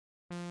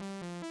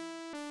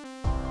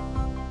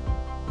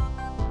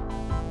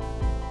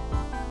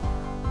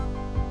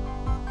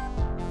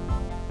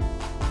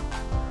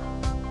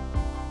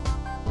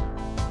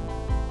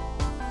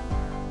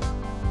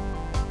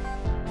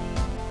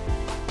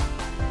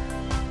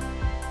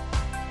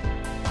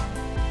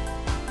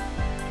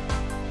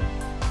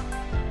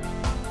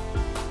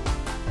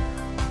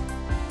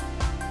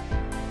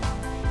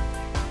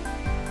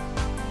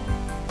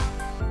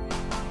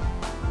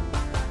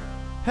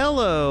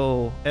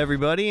Hello,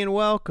 everybody, and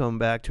welcome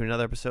back to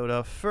another episode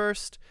of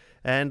First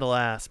and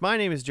Last. My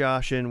name is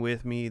Josh, and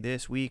with me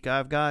this week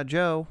I've got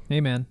Joe.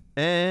 Hey, man.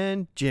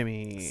 And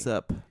Jimmy.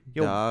 Sup,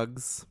 Yo.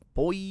 dogs?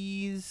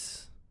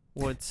 Boys,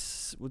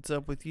 what's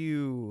up with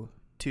you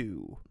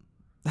two?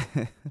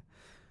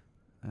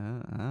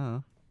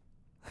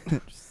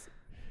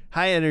 High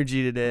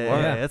energy today.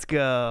 Yeah. Let's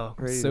go.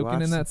 Ready to Soaking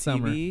watch in that some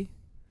summer. TV.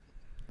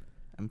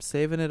 I'm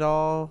saving it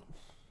all,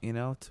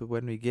 to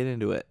when we get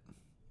into it.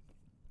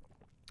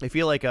 I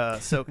feel like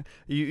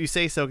you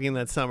say soaking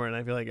that summer, and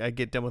I feel like I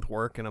get done with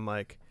work, and I'm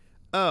like,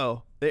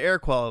 oh, the air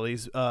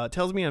qualities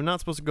tells me I'm not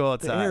supposed to go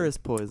outside. The air is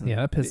poison. Yeah,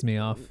 that pissed me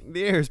off.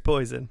 The air is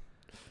poison.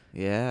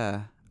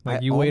 Yeah.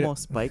 Like, I you wait-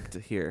 almost biked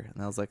here,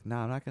 and I was like, no,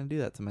 I'm not going to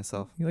do that to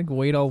myself. You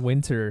wait all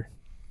winter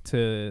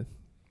to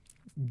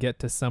get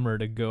to summer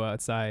to go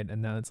outside, and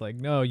now it's like,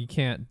 no, you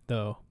can't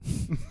though.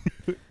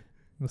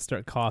 You'll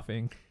start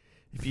coughing.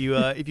 If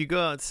you go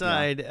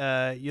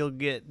outside, you'll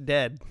get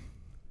dead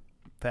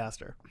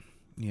faster.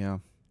 Yeah.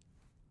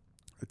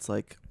 It's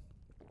like,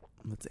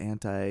 it's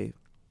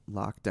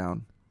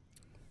anti-lockdown.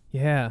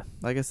 Yeah,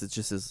 I guess it's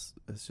just as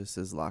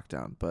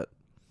lockdown, but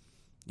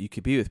you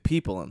could be with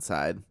people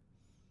inside.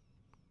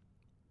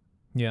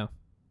 yeah.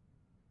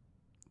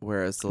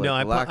 Whereas the No,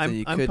 lockdown,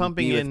 you I'm couldn't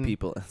pumping be in- with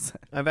people inside.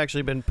 I've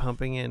actually been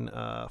pumping in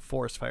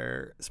forest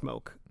fire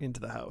smoke into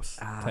the house,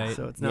 Tight.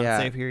 so it's not Yeah.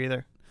 safe here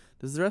either.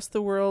 Does the rest of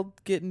the world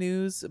get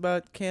news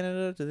about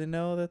Canada? Do they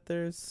know that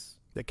there's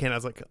That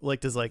Canada's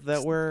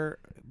that we're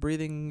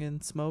breathing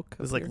in smoke?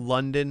 does up like here?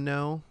 London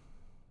know?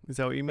 Is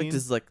that what you mean?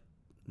 Does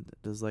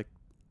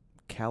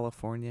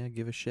California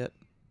give a shit?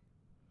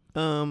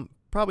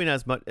 Probably not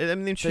as much. I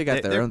mean, They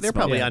got their own they're smoke.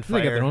 probably Yeah, on they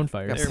fire. got their own Got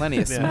fires. plenty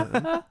of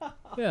smoke.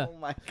 Yeah, Oh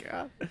my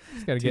god!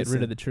 just gotta Too get rid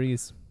soon. of the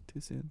trees. Too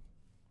soon.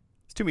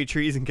 There's too many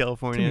trees in Too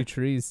California. many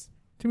trees.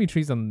 Too many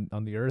trees on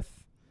the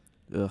earth.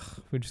 Ugh.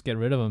 If we just get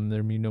rid of them,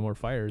 there'd be no more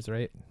fires,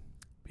 right?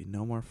 Be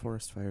no more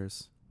forest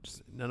fires.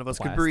 None of us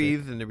Plastic. could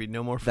breathe, and there'd be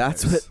no more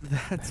fires.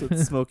 That's what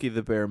Smokey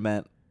the Bear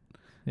meant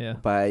Yeah,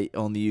 by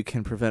only you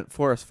can prevent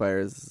forest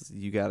fires.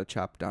 You got to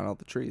chop down all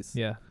the trees.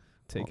 yeah.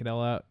 Take it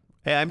all out.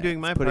 Hey, I'm doing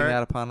my Putting part.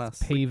 that upon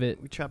us. Pave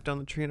it. We chopped down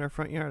the tree in our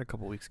front yard a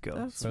couple weeks ago.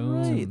 That's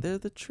Boom. right.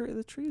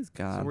 The tree's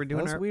gone. we're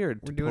doing That's our-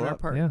 weird. We're to doing pull our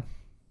up- part. Yeah.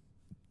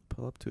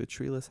 Pull up to a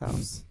treeless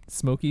house.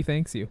 Smokey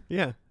thanks you.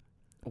 Yeah.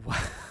 Wow.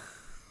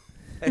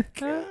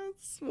 God,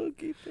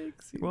 Smokey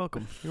thanks You're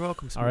welcome. You're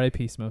welcome. Smokey.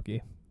 R.I.P.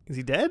 Smokey. Is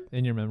he dead?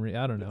 In your memory.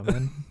 I don't know,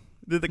 man.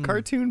 Did the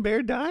cartoon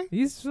bear die?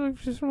 He's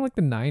just from like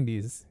the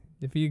 90s.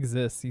 If he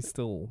exists, he's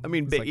still I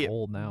mean, he's, like yeah,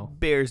 old now.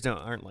 Bears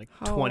aren't like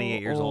How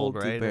 28 years old, old do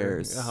right? Or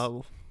bears?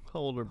 How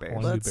old are bears?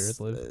 How long do bears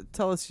live?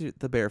 Tell us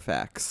the bear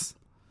facts.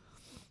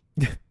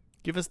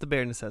 Give us the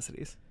bear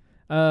necessities.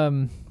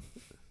 They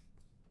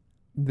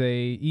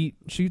eat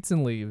shoots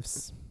and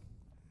leaves.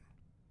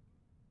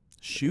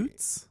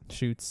 Shoots?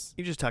 Shoots.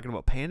 You're just talking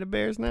about panda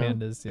bears now?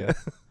 Pandas, yeah.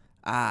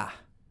 Ah.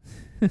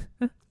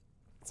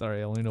 Sorry,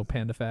 I only know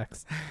panda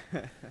facts.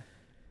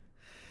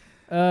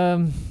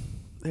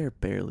 They're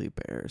barely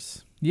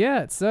bears.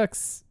 Yeah, it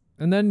sucks.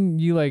 And then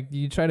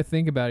you try to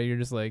think about it, you're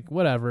just like,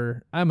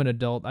 whatever, I'm an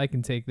adult, I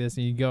can take this,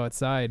 and you go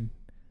outside,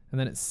 and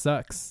then it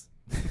sucks.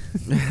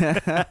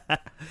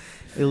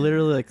 It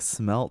literally like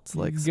smelt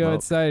like you go smoke.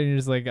 outside and you're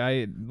just like,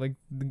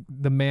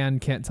 the man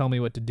can't tell me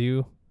what to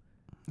do,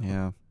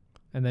 Yeah.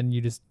 and then you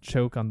just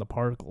choke on the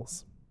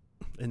particles.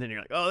 And then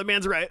you're like, oh, the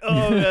man's right.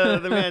 Oh,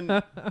 the man.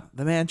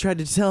 The man tried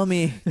to tell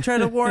me, tried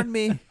to warn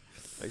me.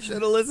 I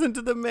should have listened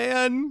to the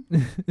man.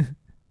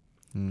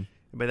 Hmm.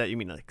 By that you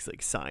mean like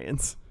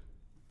science.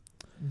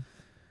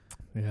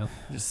 Yeah.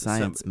 Just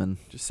Science man.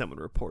 just someone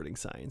reporting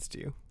science to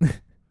you.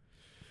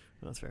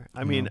 That's fair. I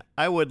Yeah. mean,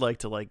 I would like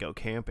to go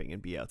camping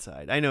and be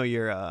outside. I know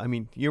you're.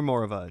 You're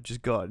more of a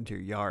just go out into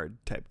your yard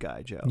type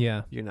guy, Joe.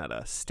 Yeah. You're not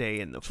a stay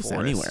in the Just forest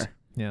anywhere.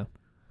 Yeah.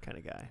 kind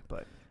of guy.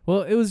 But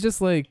Well, it was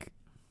just like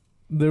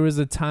there was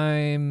a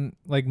time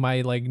like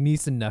my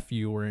niece and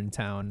nephew were in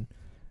town,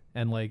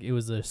 and it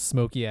was a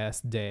smoky ass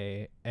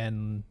day,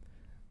 and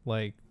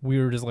we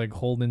were just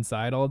holed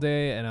inside all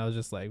day, and I was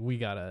just like, we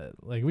gotta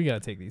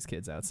take these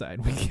kids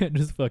outside. We can't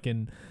just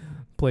fucking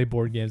play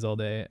board games all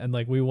day. And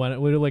we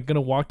were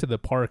gonna walk to the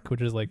park,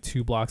 which is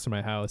 2 blocks from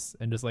my house,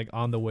 and just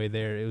on the way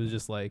there, it was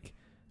just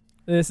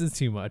this is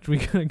too much. We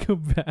gotta go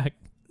back.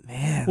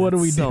 Man, What are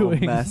we that's so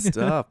doing? messed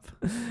up.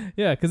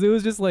 Yeah, because it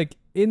was just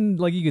in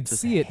you could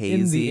Just see it in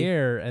hazy. the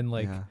air and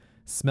Yeah.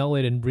 smell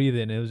it and breathe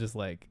it, and it was just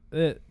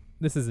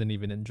this isn't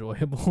even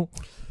enjoyable.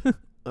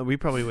 we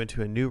probably went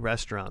to a new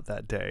restaurant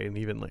that day, and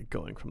even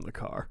going from the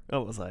car, I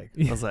was like,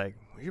 we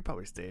should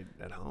probably stay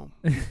at home.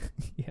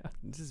 Yeah.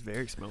 This is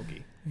very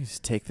smoky. You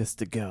just take this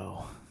to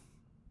go.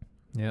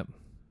 Yep.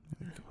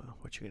 Well,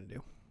 what you gonna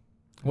do?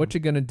 What you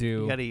gonna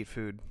do? You gotta eat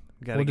food.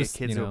 You gotta We'll get just,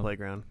 kids to a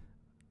playground.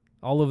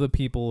 All of the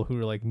people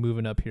who are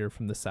moving up here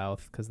from the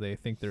south because they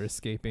think they're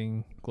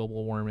escaping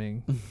global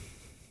warming,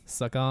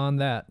 suck on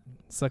that.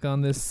 Suck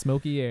on this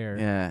smoky air.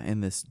 Yeah,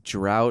 in this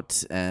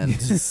drought and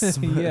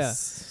Yeah.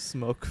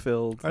 smoke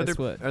filled. Are That's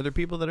there what- are there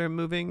people that are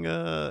moving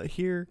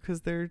here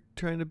because they're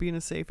trying to be in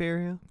a safe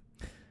area?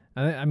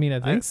 I mean, I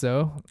think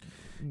so.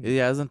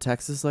 Yeah, isn't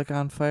Texas like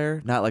on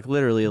fire? Not like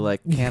literally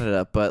like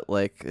Canada, but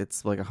like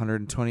it's like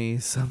 120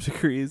 some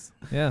degrees.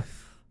 Yeah.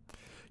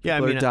 Yeah,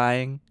 People I mean, are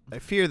dying. I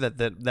fear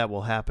that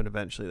will happen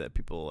eventually. That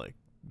people like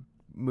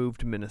move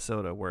to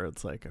Minnesota, where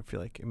it's like I feel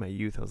like in my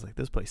youth I was like,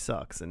 this place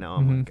sucks, and now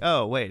I'm Mhm. like,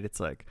 oh wait, it's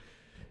like,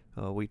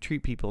 we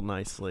treat people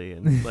nicely,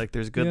 and like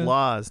there's good Yeah.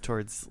 laws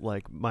towards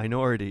like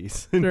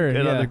minorities and, Sure,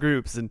 and yeah. other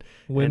groups, and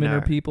Women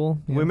And, are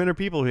people. Yeah. women are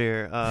people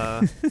here.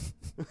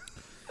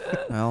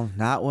 Well,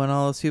 not when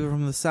all those people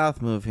from the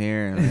South move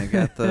here and they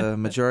got the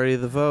majority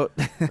of the vote.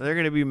 They're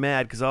gonna be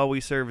mad because all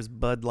we serve is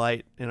Bud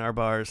Light in our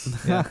bars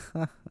Yeah.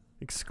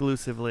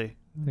 exclusively.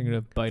 They're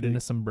gonna bite into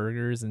some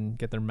burgers and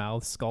get their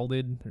mouths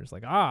scalded. They're just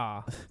like,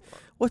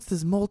 What's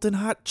this molten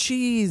hot yeah,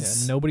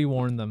 cheese? nobody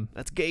warned them.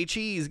 That's gay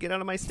cheese. Get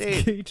out of my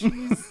state. Gay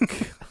cheese.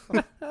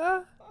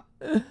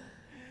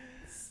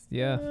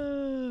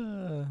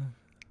 Yeah.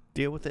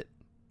 Deal with it.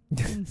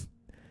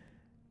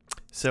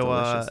 So,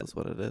 Delicious is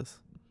what it is.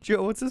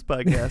 Joe, what's this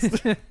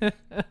podcast?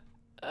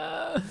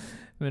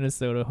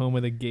 Minnesota, home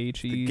of the gay The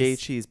cheese. Gay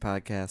Cheese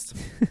Podcast.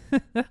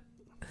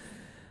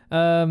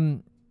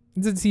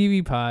 It's a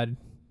TV pod.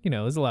 You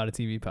know, there's a lot of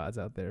TV pods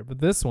out there, but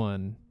this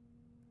one,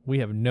 we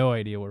have no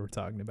idea what we're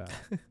talking about.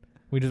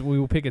 We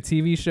will pick a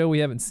TV show we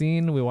haven't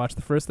seen. We watch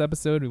the first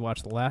episode. We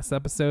watch the last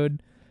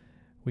episode.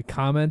 We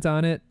comment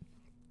on it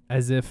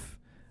as if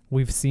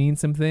we've seen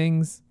some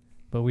things,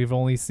 but we've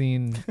only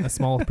seen a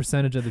small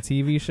percentage of the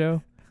TV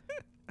show.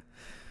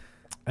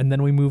 And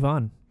then we move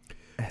on.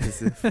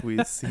 As if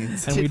we've seen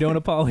And we don't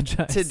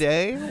apologize.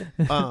 Today,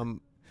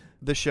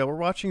 the show we're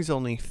watching is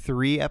only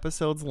 3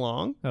 episodes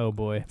long, Oh,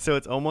 boy. so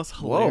it's almost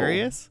Whoa.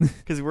 hilarious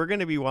because we're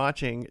going to be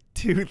watching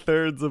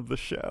 2/3 of the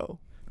show.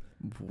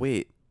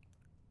 Wait.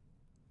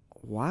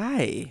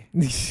 Why?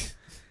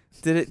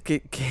 Did it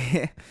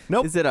get...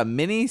 Nope. Is it a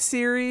mini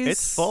series?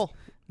 It's full.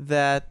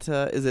 That,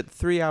 is it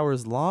 3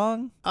 hours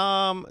long?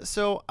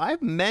 So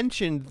I've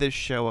mentioned this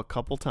show a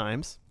couple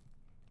times,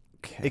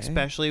 Okay.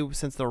 especially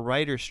since the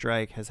writer's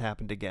strike has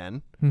happened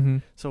again. Mm-hmm.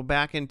 So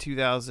back in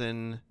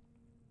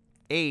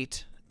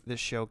 2008, this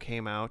show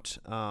came out.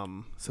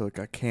 So it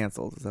got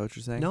canceled. Is that what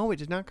you're saying? No, it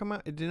did not come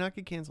out. It did not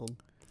get canceled.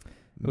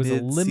 It was a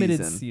limited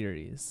Mid-season.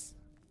 series.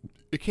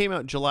 It came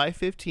out July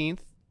 15th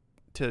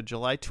to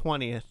July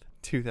 20th,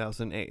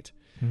 2008.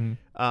 Mm-hmm.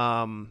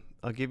 I'll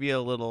give you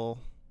a little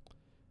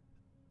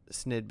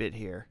snidbit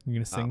here. You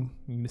gonna sing?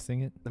 You gonna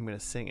sing it? I'm gonna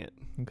sing it.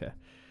 Okay.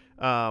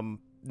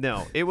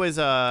 No, it was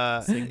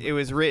it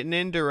was written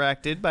and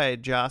directed by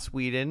Joss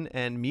Whedon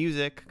and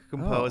music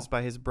composed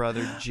by his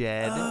brother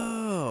Jed.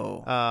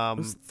 Oh. It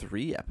was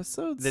 3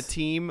 episodes? The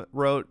team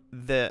wrote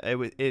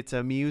it's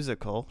a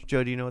musical.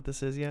 Joe, do you know what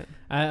this is yet?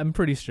 I'm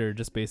pretty sure,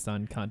 just based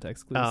on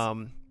context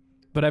clues.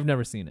 But I've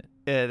never seen it.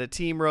 The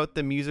team wrote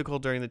the musical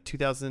during the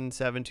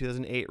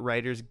 2007-2008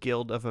 Writers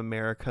Guild of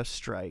America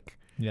strike.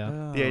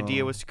 Yeah. The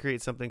idea was to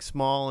create something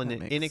small and That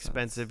makes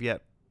inexpensive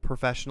yet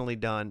professionally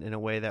done in a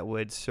way that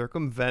would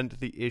circumvent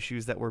the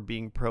issues that were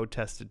being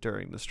protested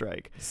during the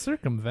strike.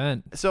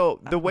 Circumvent.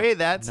 So the way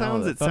that No,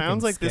 sounds, that it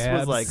sounds like this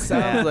was scabs. like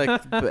Sounds that.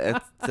 like...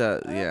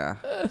 But yeah,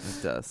 it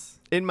does.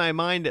 In my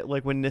mind,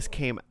 like when this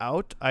came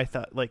out, I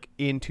thought like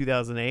in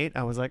 2008,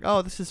 I was like,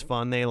 oh, this is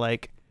fun. They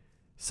like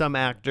some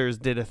actors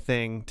did a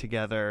thing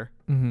together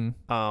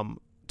Mm-hmm.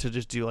 to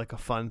just do like a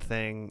fun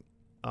thing.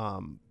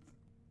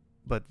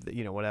 But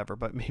you know, whatever,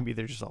 but maybe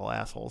they're just all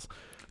assholes.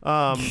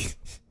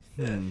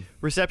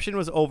 Reception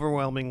was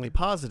overwhelmingly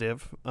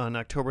positive. On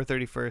October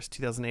 31st,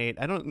 2008,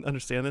 I don't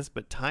understand this,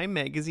 but Time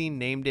magazine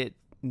named it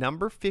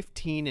number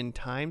 15 in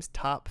Time's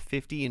top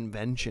 50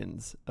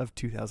 inventions of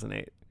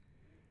 2008.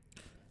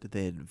 Did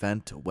they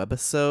invent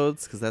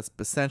webisodes? Because that's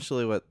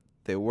essentially what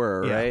they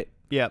were, Yeah. right?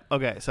 Yeah.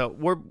 Okay. So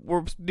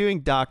we're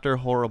doing Dr.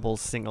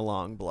 Horrible's sing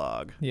along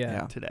blog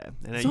Yeah. today,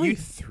 and It's only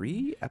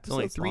 3 episodes.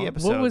 only 3 long?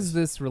 episodes. What was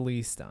this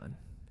released on?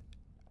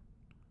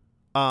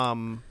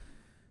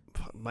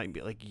 Might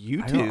be like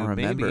YouTube. I don't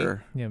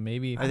remember. Yeah,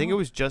 maybe. Maybe. I think it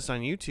was just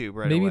on YouTube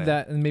right maybe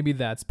away. maybe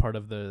that's part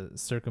of the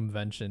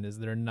circumvention, is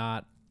they're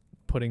not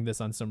putting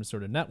this on some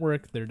sort of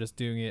network. They're just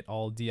doing it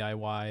all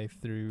DIY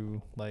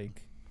through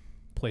like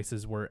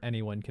places where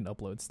anyone can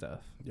upload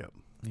stuff. Yep.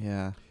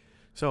 Yeah.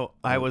 So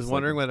I was It's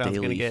wondering like whether I was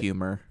going to daily get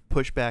humor.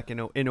 pushback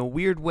in a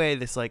weird way.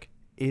 This like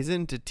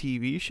isn't a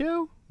TV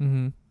show,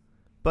 Mm-hmm.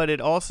 but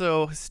it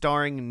also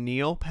starring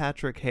Neil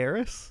Patrick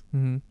Harris,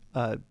 Mm-hmm.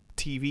 a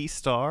TV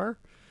star,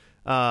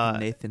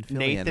 Nathan Fillion,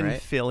 Nathan right?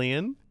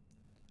 Fillion,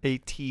 a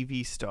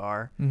TV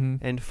star, Mm-hmm.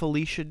 and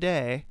Felicia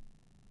Day,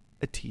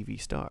 a TV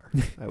star.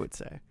 I would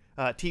say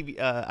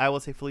I will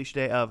say Felicia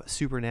Day of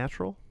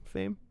Supernatural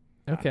fame.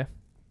 Okay.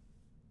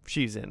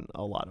 She's in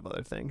a lot of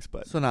other things,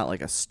 but So not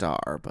like a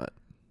star, but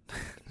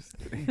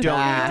don't you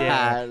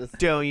dare!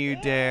 Don't you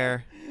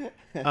dare!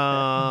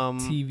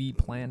 TV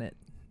Planet.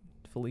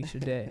 Felicia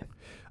Day.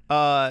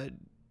 So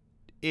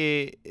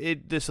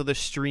the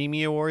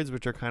Streamy Awards,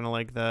 which are kind of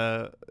like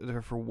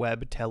they're for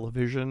web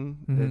television.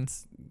 Mhm.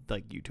 It's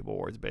like YouTube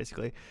Awards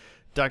basically.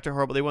 Dr.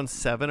 Horrible, they won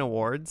 7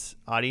 awards.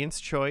 Audience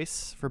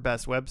Choice for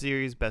Best Web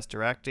Series, Best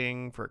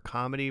Directing for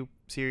Comedy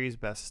Series,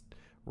 Best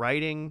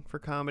Writing for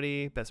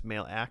Comedy, Best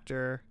Male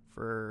Actor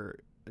for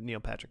Neil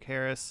Patrick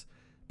Harris,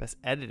 Best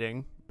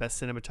Editing, Best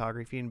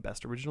Cinematography, and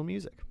Best Original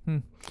Music.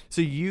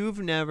 So you've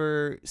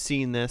never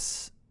seen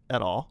this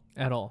at all?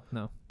 At all,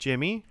 no.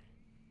 Jimmy?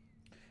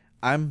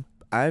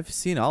 I've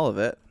seen all of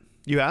it.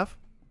 You have?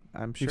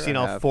 I'm sure You've seen I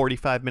all have.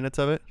 45 minutes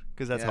of it?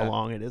 Because that's how Yeah.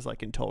 long it is,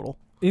 like, in total.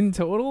 In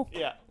total?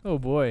 Yeah. Oh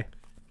boy.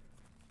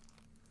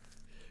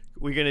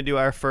 We're going to do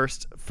our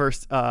first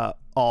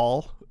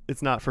all.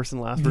 It's not first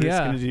and last. We're just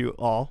Yeah. going to do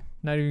all.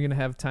 Not even gonna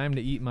have time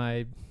to eat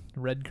my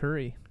red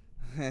curry.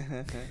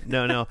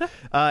 No.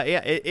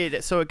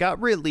 So it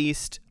got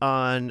released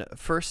on,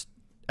 first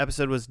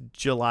episode was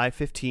July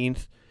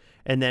 15th,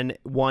 and then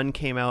one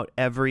came out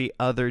every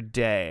other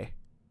day.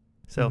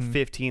 So Mhm.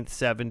 15th,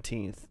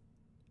 17th,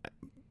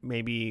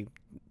 maybe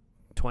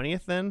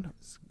 20th then?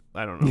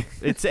 I don't know.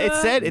 It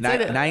said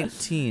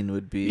 19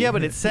 would be. yeah,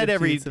 but it said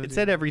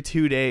 15, every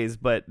 2 days,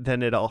 but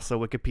then it also,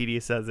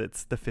 Wikipedia says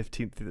it's the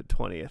 15th through the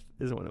 20th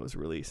is when it was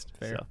released.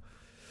 Fair. So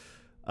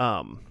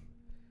Oh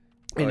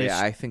and yeah, it's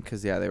I think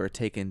because they were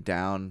taken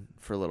down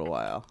for a little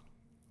while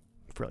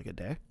for like a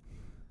day.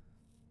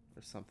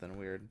 or something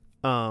weird.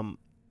 And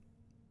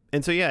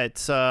so yeah,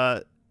 it's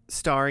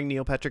starring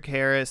Neil Patrick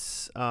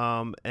Harris,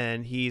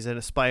 and he's an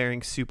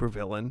aspiring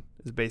supervillain.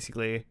 Is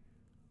basically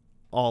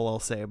all I'll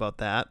say about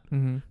that.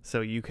 Mm-hmm.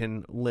 So you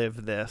can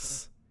live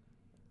this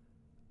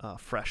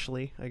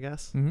freshly, I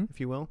guess, Mm-hmm. if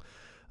you will.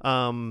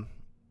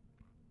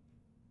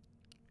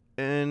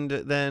 And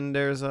then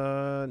there's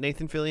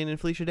Nathan Fillion and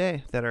Felicia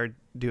Day that are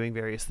doing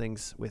various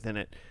things within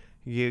it.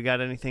 You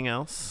got anything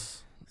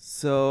else?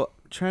 So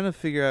trying to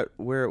figure out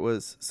where it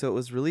was. So it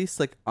was released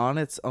like on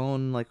its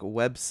own like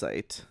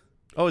website,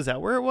 Oh, is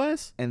that where it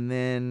was? and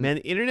then Man,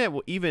 the internet,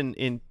 even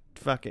in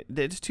fucking,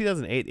 it's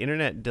 2008. The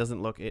internet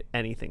doesn't look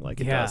anything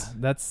like it Yeah, does.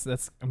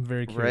 that's. I'm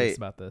very curious Right.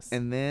 about this.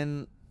 and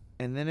then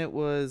it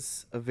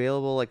was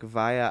available like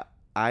via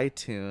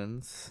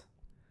iTunes,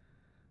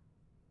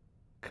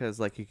 because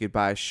like you could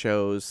buy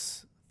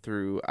shows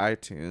through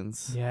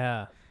iTunes.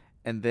 yeah.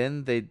 And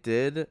then they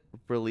did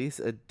release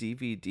a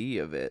DVD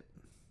of it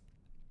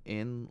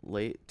in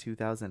late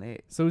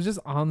 2008. So it was just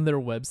on their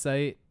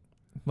website.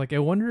 Like, I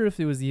wonder if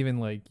it was even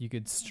like you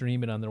could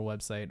stream it on their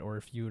website, or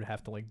if you would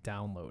have to like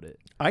download it.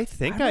 I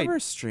think I remember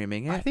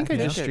streaming it. I think I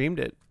just it- streamed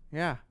it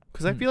Yeah.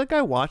 because I Hmm. feel like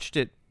I watched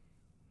it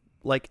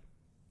like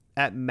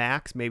at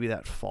max maybe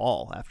that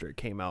fall after it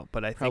came out.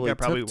 But I think I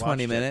probably took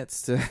 20 watched it.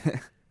 minutes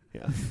to.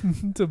 Yeah,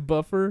 To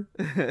buffer.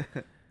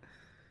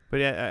 but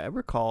yeah, I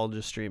recall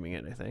just streaming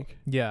it. I think.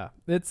 Yeah,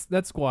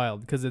 that's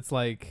wild because it's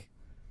like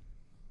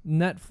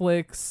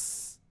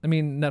Netflix. I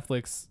mean,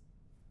 Netflix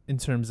in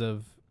terms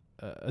of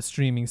a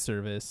streaming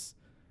service,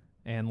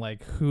 and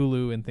like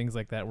Hulu and things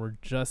like that were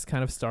just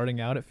kind of starting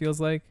out. It feels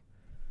like.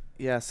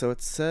 Yeah, so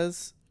it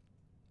says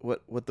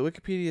what the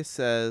Wikipedia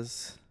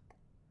says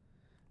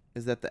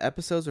is that the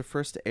episodes were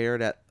first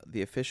aired at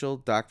the official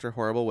Dr.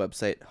 Horrible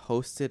website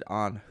hosted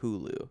on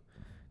Hulu.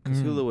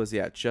 Because Mm. Hulu was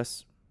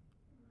just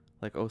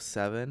like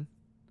 07.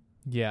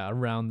 Yeah,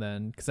 around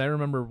then, because I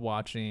remember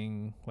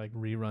watching like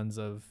reruns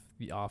of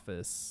The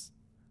Office,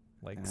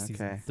 like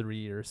season Okay.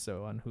 3 or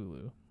so on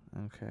Hulu.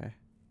 Okay.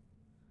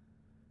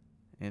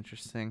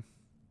 Interesting.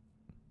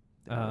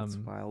 Yeah, that's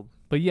Um, wild.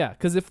 But yeah,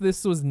 because if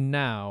this was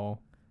now,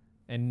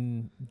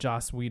 and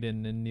Joss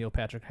Whedon and Neil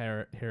Patrick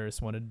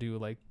Harris wanted to do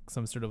like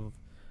some sort of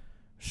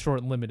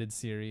short limited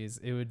series,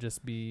 it would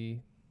just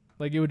be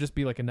like a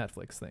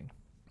Netflix thing,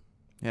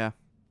 Yeah.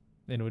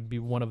 and it would be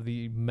one of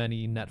the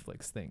many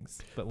Netflix things.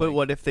 But But like,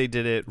 what if they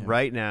did it Yeah.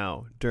 right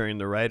now during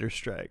the writer's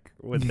strike?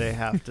 Would they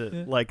have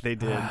to like they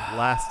did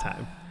last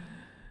time?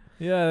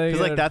 Yeah, Because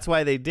like that's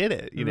why they did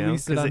it, you know,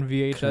 released it on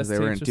VHS Because they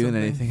tapes weren't or doing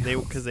something. anything.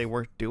 because they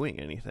weren't doing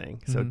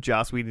anything. So Mhm.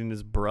 Joss Whedon and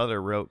his brother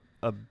wrote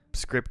a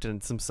script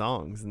and some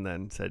songs, and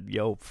then said,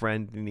 "Yo,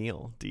 friend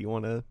Neil, do you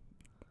want to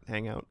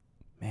hang out?"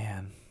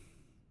 Man.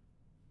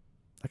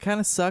 It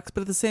kind of sucks,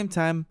 but at the same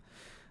time,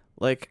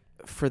 like,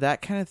 for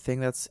that kind of thing,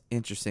 that's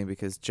interesting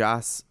because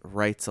Joss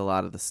writes a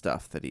lot of the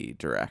stuff that he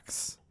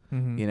directs,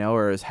 Mhm. you know,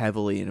 or is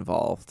heavily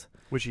involved,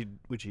 Which he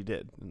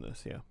did in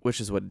this, yeah.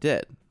 which is what he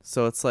did.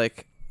 So it's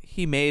like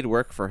he made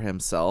work for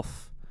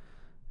himself,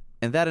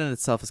 and that in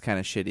itself is kind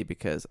of shitty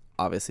because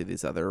obviously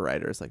these other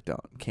writers like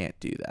can't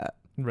do that,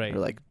 Right. or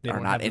like They are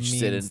don't not have the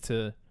interested in. means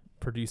to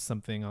produce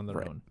something on their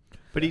Right. own.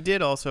 But he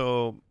did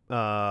also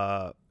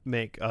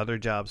make other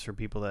jobs for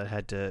people that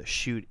had to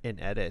shoot and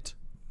edit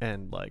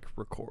and like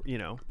record, you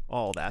know,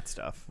 all that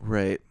stuff.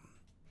 Right.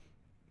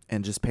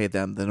 And just pay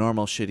them the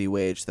normal shitty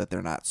wage that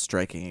they're not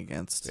striking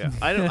against. Yeah,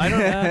 I don't.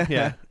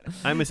 Yeah,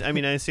 I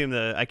assume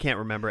I can't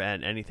remember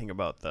anything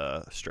about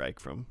the strike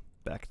from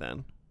back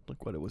then,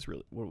 like what it was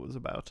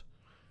about.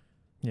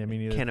 Yeah, me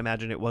neither. Can't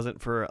imagine it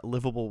wasn't for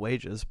livable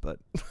wages, but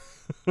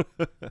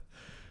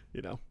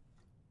you know,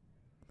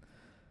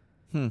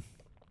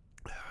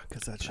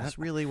 because that's just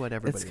really what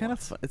everybody It's kind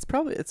of wants.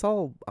 fun. It's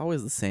all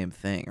always the same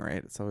thing,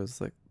 right? It's always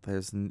like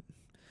there's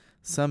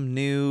some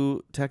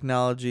new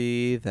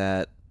technology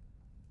that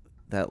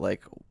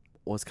like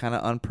was kind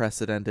of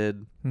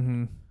unprecedented.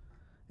 Mm-hmm.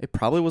 It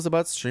probably was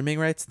about streaming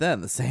rights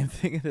then, the same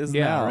thing it is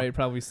Yeah, now. right.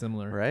 Probably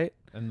similar. Right?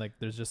 And like,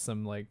 there's just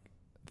some like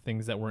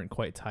things that weren't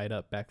quite tied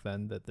up back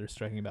then that they're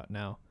striking about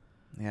now.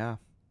 Yeah.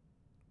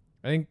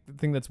 I think the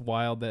thing that's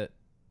wild that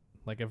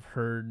like I've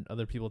heard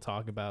other people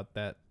talk about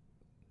that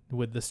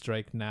with the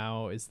strike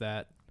now is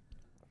that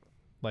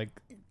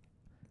like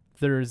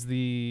there's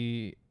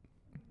the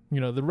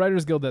the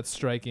Writers Guild that's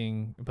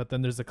striking, but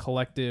then there's a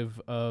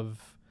collective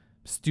of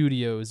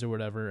studios or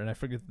whatever, and I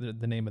forget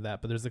the name of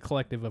that, but there's a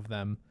collective of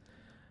them.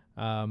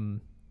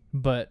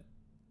 But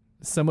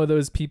some of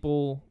those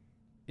people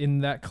in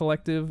that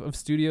collective of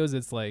studios,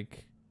 it's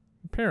like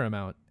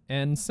Paramount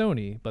and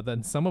Sony, but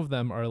then some of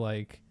them are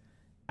like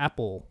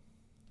Apple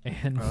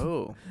and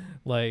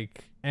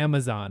like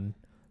Amazon,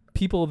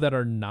 people that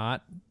are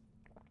not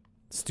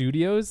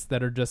studios,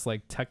 that are just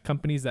like tech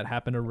companies that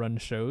happen to run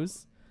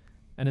shows.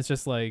 And it's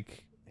just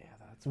like,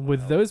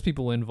 with those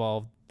people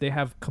involved, they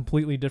have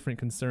completely different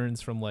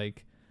concerns from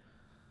like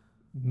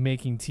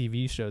making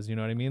TV shows. You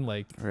know what I mean?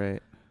 Like,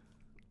 right.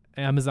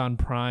 Amazon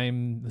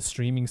Prime, the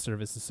streaming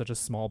service, is such a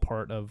small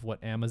part of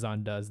what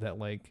Amazon does that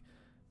like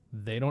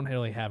they don't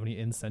really have any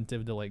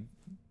incentive to like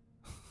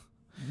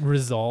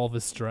resolve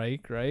a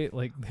strike, right?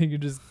 Like they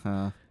could just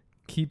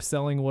keep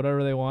selling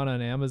whatever they want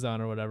on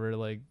Amazon or whatever.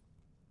 Like,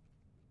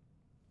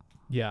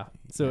 yeah.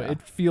 So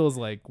it feels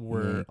like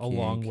we're a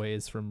long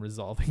ways from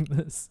resolving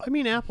this. I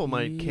mean, Apple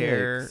might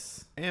care.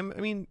 I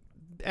mean,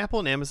 Apple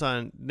and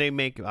Amazon, they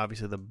make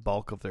obviously the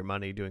bulk of their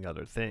money doing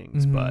other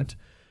things, but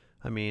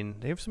I mean,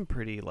 they have some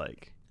pretty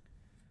like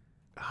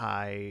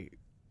high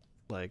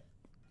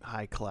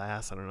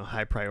class, I don't know,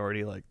 high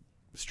priority like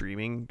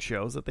streaming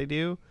shows that they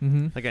do.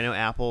 Like I know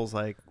Apple's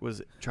like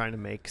was trying to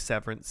make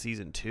Severance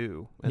season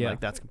 2 and like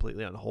that's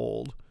completely on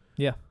hold.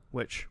 Yeah.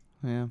 Which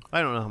I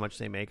don't know how much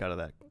they make out of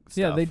that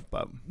stuff. Yeah,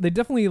 they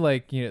definitely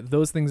like,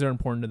 those things are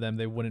important to them.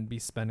 They wouldn't be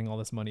spending all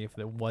this money if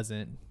it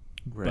wasn't.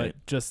 Right.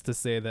 But just to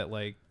say that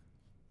like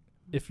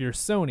if you're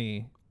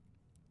Sony,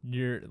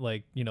 you're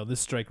like, this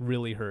strike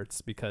really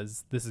hurts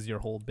because this is your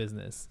whole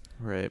business.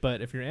 Right.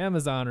 But if you're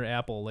Amazon or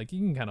Apple, like you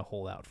can kind of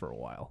hold out for a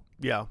while.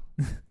 Yeah.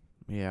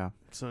 Yeah.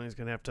 Sony's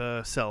going to have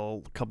to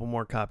sell a couple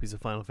more copies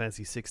of Final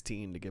Fantasy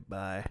 16 to get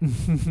by.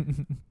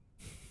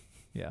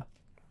 Yeah.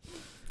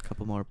 A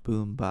couple more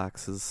boom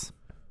boxes.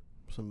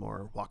 Some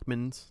more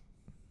Walkmans.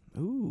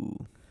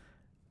 Ooh.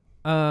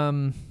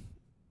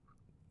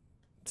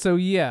 So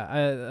yeah,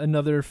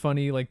 another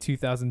funny like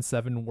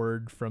 2007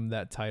 word from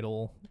that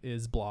title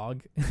is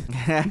blog.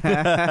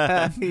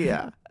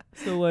 Yeah.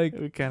 So like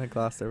we kind of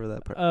glossed over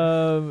that part.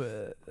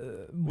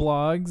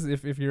 Blogs,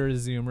 if you're a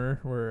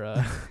Zoomer,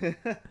 were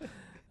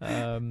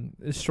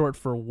is short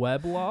for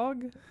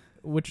weblog,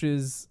 which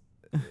is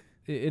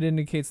it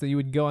indicates that you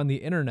would go on the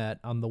internet,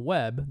 on the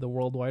web, the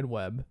World Wide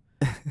Web,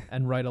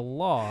 and write a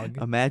log.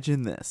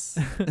 Imagine this.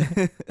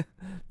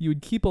 You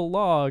would keep a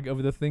log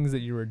of the things that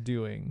you were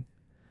doing.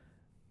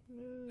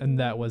 And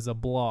that was a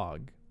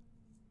blog.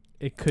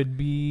 It could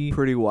be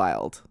pretty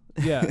wild.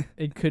 Yeah,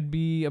 it could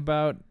be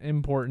about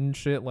important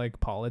shit like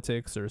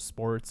politics or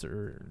sports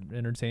or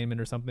entertainment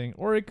or something.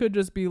 Or it could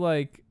just be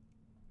like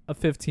a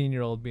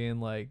 15-year-old being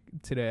like,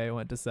 today I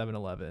went to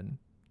 7-Eleven.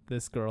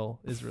 This girl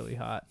is really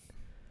hot.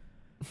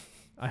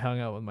 I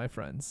hung out with my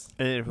friends.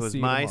 And if it was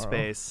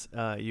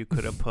MySpace, you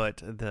could have put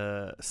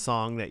the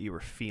song that you were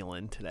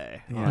feeling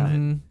today on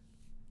it.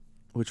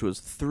 Which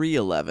was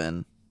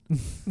 311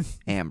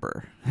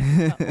 Amber.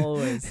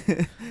 Always.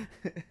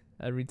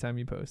 Every time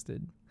you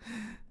posted.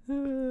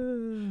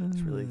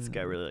 This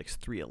guy really likes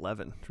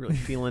 311. It's really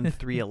feeling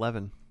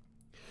 311.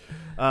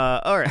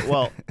 All right.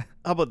 Well,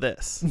 how about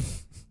this?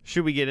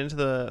 Should we get into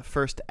the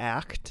first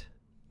act?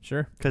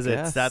 Sure. Because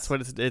that's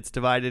what it's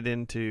divided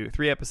into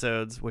 3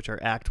 episodes, which are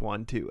Act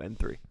 1, 2, and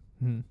 3.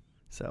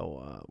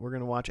 So we're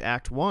gonna watch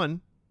Act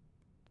 1,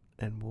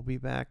 and we'll be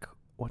back.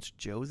 Watch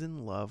Joe's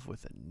in love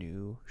with a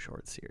new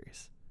short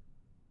series.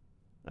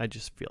 I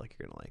just feel like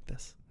you're gonna like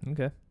this.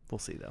 Okay. We'll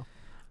see though.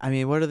 I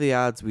mean, what are the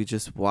odds we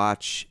just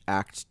watch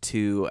Act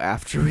 2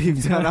 after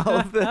we've done all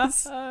of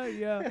this?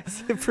 Yeah.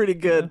 It's pretty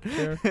good.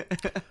 Yeah,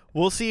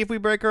 we'll see if we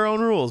break our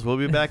own rules. We'll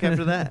be back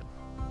after that.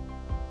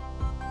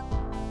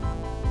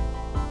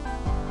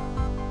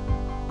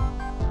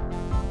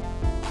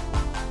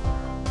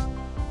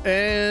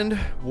 And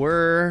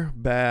we're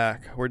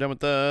back. We're done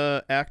with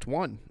the Act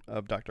 1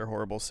 of Dr.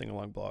 Horrible's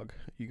Sing-Along blog.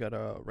 You got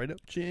a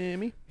write-up,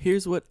 Jimmy?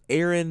 Here's what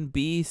Aaron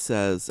B.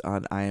 says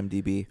on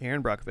IMDb.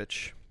 Aaron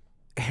Brockovich.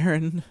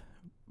 Aaron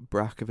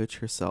Brockovich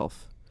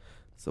herself.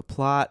 So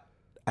plot,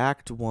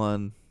 Act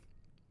 1.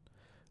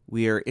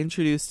 We are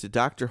introduced to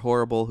Dr.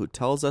 Horrible, who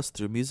tells us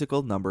through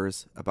musical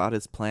numbers about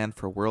his plan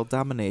for world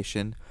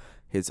domination,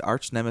 his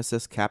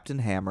arch-nemesis Captain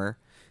Hammer,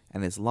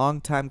 and his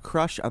longtime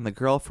crush on the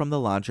girl from the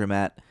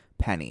laundromat,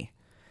 Penny.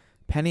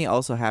 Penny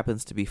also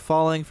happens to be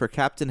falling for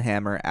Captain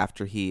Hammer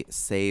after he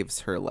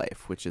saves her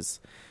life, which is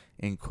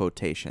in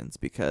quotations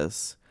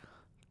because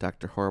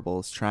Dr.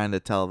 Horrible is trying to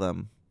tell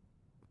them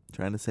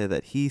Trying to say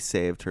that he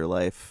saved her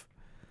life.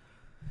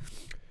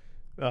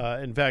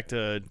 In fact,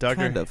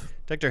 Kind of.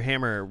 Dr.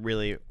 Hammer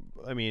really,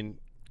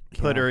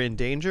 put her in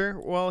danger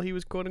while he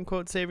was quote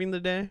unquote saving the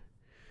day.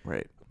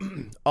 Right.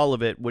 All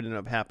of it wouldn't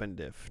have happened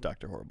if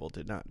Dr. Horrible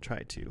did not try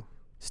to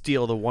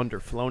steal the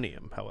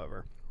Wonderflonium,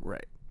 however.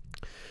 Right.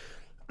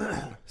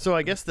 So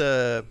I guess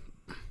the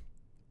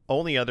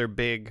only other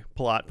big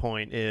plot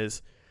point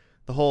is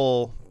the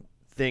whole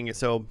thing.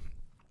 So,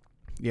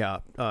 yeah,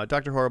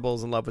 Dr.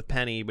 Horrible's in love with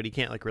Penny, but he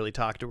can't really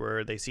talk to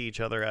her. They see each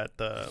other at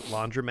the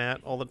laundromat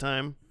all the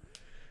time.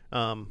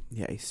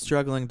 Yeah, he's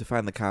struggling to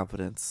find the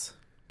confidence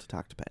to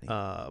talk to Penny.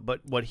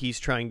 But what he's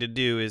trying to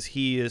do is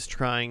he is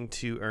trying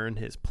to earn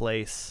his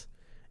place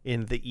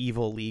in the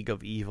evil League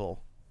of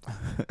Evil.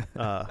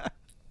 And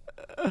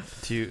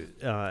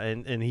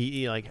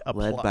he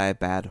Led by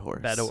Bad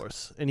Horse. Bad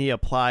Horse, and he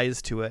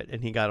applies to it,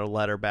 and he got a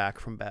letter back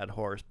from Bad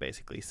Horse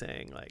basically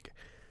saying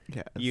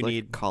Yeah, it's you like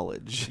need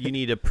college. you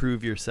need to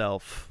prove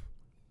yourself.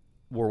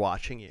 We're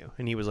watching you.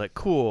 And he was like,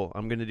 cool,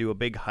 I'm going to do a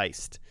big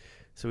heist.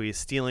 So he's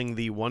stealing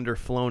the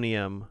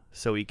Wonderflonium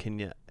so he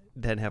can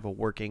then have a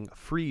working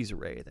freeze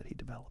ray that he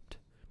developed.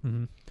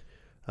 Mm-hmm.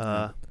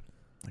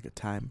 Like a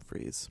time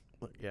freeze.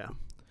 Yeah.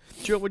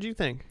 Joe, what'd you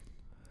think?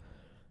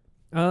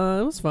 It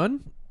was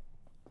fun.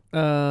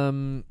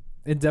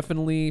 It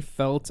definitely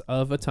felt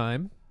of a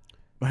time.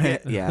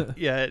 Yeah.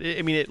 Yeah,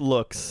 it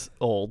looks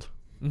old.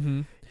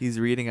 Mm-hmm. He's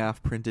reading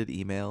off printed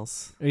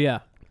emails. Yeah.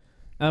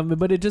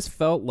 But it just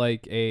felt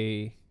like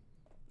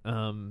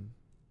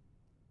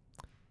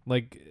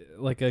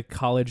like a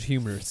college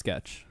humor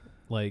sketch.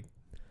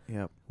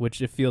 Yep.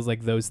 Which it feels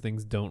like those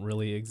things don't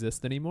really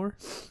exist anymore.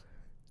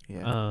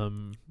 Yeah.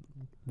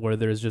 Where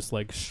there's just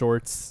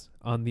shorts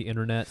on the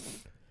internet.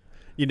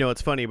 You know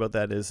what's funny about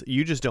that is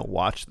you just don't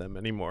watch them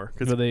anymore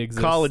because They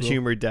exist college still.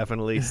 humor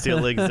definitely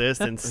still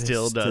exists and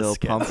still does. Still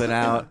sketch. pumping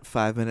out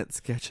 5-minute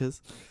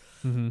sketches.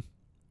 Mm-hmm.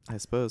 I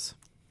suppose.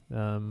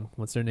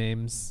 What's their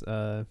names?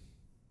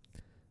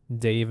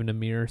 Dave and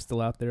Amir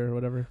still out there or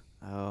whatever.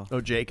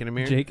 Oh, Jake and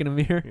Amir. Jake and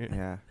Amir.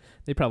 yeah.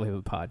 They probably have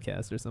a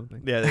podcast or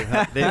something. Yeah, they've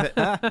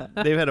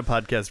had a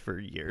podcast for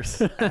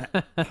years.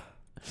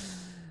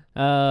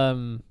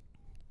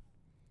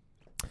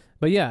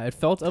 But yeah, it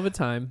felt of a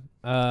time.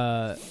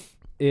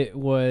 It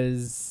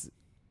was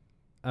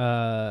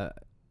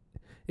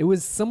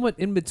somewhat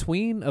in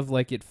between of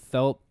it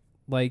felt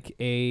like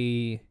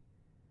it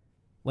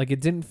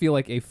didn't feel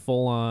like a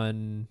full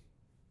on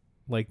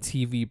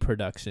TV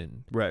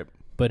production, Right.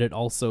 but it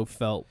also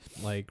felt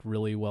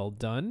really well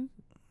done.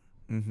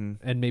 Mm-hmm.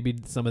 And maybe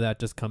some of that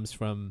just comes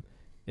from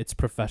it's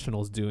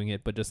professionals doing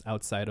it, but just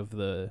outside of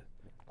the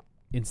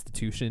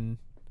institution,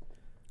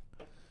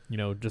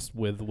 just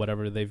with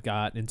whatever they've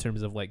got in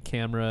terms of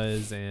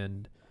cameras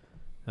and,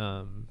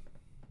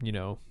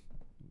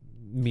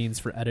 means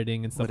for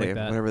editing and stuff like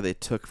that. Whatever they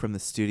took from the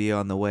studio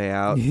on the way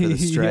out for the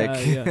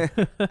strike. Yeah.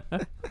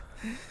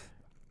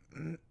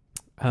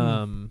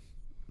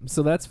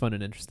 So that's fun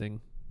and interesting.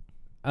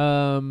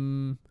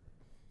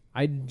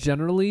 I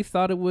generally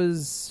thought it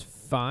was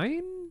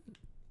fine.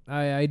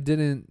 I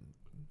didn't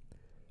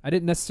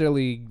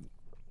necessarily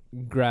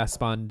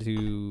grasp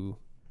onto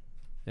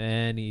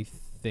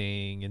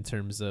anything in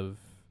terms of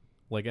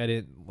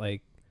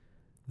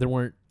there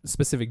weren't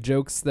specific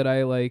jokes that I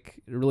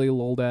really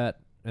lulled at,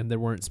 and there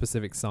weren't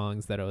specific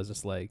songs that I was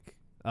just oh,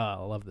 I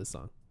love this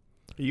song.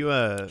 Are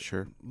you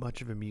Sure.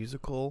 much of a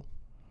musical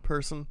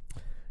person?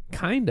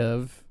 Kind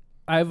of.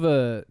 I'm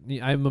a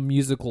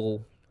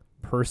musical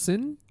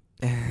person.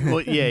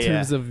 Well, yeah, In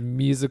terms of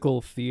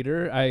musical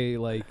theater, I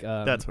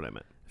that's what I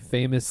meant.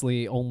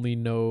 famously only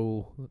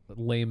know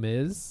Les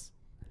Mis.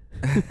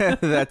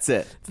 That's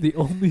it. It's the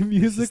only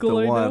musical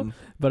I know, one.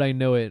 but I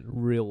know it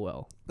real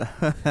well.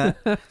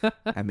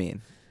 I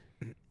mean,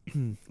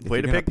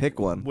 Way to pick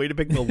one. Way to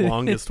pick the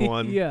longest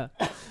one. Yeah.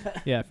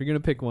 If you're gonna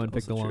pick one,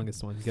 pick Also the true.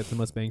 longest one. Get the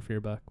most bang for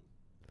your buck.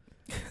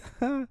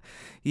 The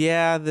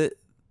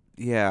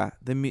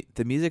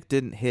music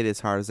didn't hit as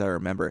hard as I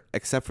remember,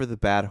 except for the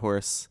Bad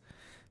Horse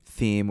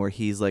theme where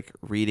he's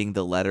reading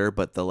the letter,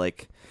 but the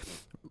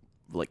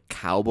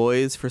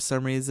cowboys for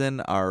some reason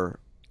are,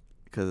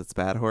 because it's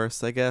Bad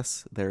Horse, I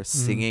guess they're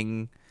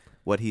singing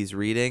what he's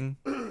reading.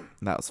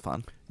 And that was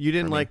fun. You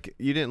didn't For me.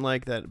 you didn't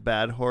like that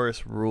Bad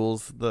Horse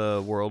rules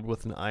the world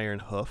with an iron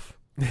hoof.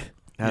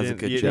 That was a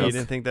good You joke.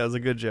 didn't think that was a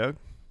good joke?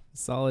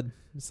 Solid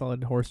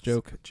horse It's a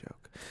joke. good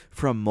joke.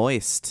 From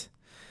Moist,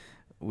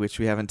 which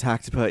we haven't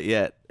talked about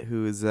yet,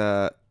 who's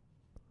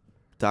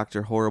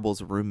Dr.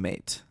 Horrible's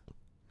roommate.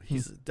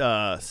 He's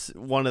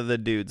one of the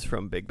dudes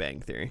from Big Bang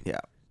Theory.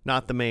 Yeah.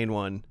 Not the main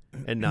one,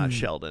 and not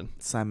Sheldon.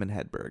 Simon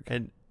Hedberg.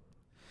 And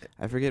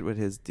I forget what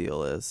his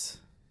deal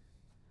is.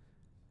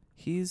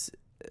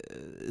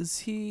 Is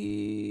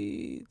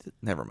he...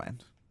 Never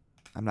mind.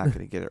 I'm not going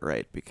to get it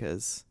right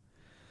because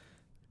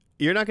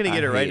you're not going to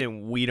get I it right, hate-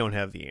 and we don't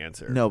have the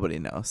answer. nobody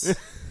knows.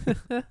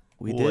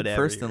 We did Whatever,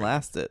 first you're and right.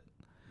 last it.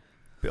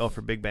 Oh,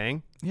 for Big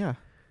Bang? Yeah.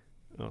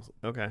 Oh,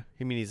 okay.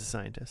 You mean he's a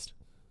scientist?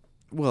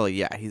 Well,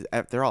 yeah,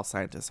 they're all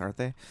scientists, aren't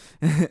they?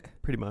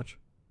 Pretty much.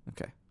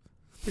 Okay.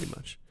 pretty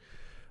much.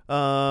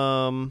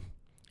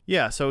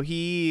 Yeah. So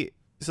the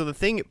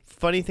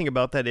funny thing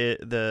about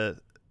that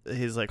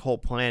his like whole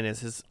plan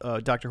is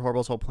Dr.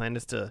 Horrible's whole plan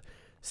is to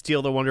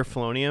steal the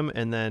Wonderflonium,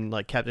 and then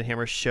like Captain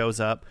Hammer shows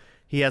up.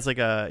 He has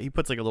he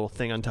puts like a little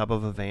thing on top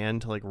of a van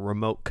to like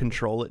remote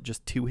control it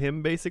just to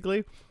him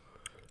basically.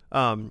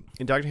 And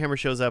Dr. Hammer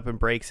shows up and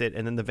breaks it,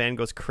 and then the van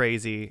goes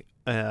crazy,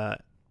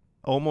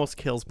 almost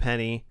kills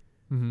Penny.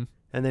 Mm-hmm.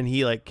 And then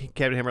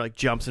Captain Hammer like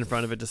jumps in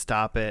front of it to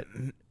stop it,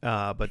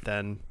 but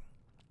then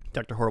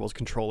Dr. Horrible's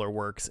controller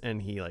works,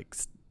 and he like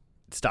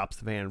stops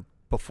the van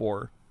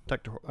before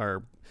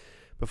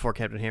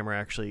Captain Hammer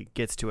actually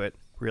gets to it.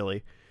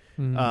 Really,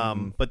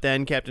 but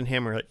then Captain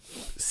Hammer like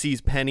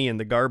sees Penny in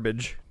the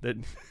garbage that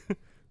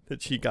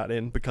that she got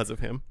in because of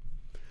him,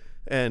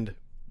 and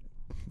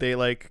they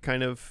like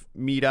kind of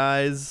meet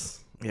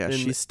eyes. Yeah,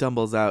 she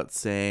stumbles out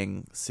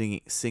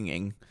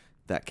singing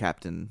that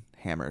Captain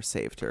Hammer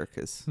saved her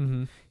because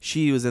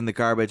she was in the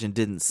garbage and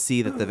didn't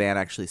see that the van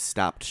actually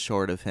stopped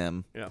short of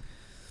him. Yeah.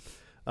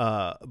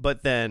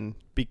 But then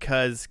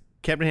because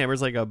Captain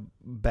Hammer's like a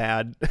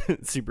bad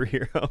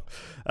superhero,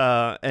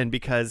 and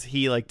because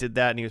he like did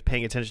that and he was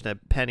paying attention to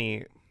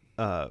Penny,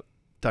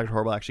 Dr.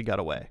 Horrible actually got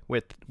away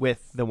with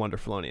the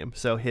Wonderflonium.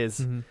 So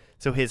his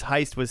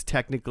heist was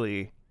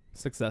technically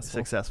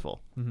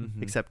successful.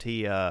 Mm-hmm. Except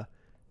he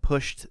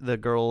pushed the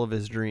girl of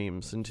his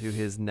dreams into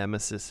his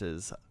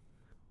nemesis's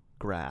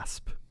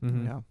grasp.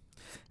 Mm-hmm. Yeah.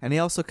 And he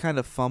also kind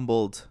of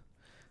fumbled.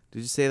 Did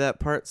you say that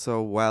part?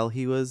 So while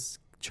he was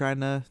doing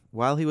the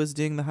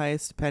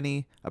heist,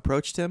 Penny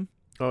approached him.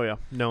 Oh yeah.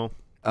 No.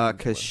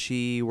 Because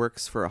she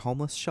works for a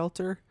homeless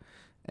shelter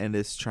and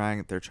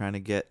they're trying to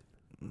get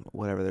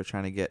whatever they're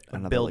trying to get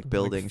another like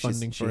building.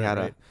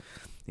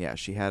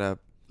 She had a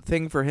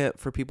thing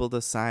for people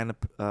to sign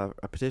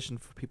a petition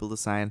for people to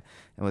sign,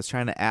 and was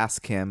trying to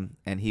ask him,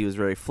 and he was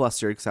very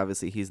flustered because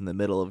obviously he's in the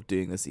middle of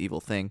doing this evil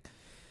thing,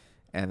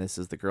 and this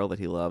is the girl that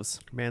he loves.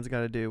 Man's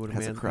got to do what a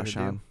has man's a crush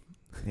gotta on.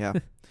 do. Yeah.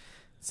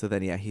 So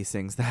then he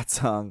sings that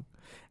song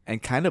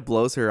and kind of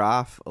blows her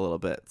off a little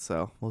bit.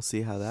 So we'll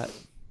see how that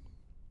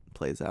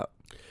plays out.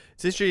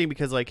 It's interesting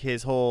because like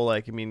his whole he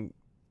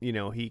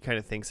kind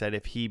of thinks that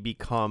if he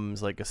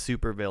becomes like a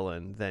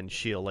supervillain, then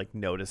she'll like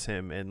notice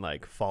him and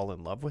like fall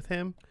in love with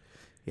him.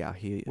 Yeah,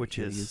 he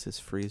uses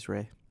freeze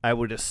ray. I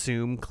would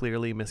assume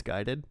clearly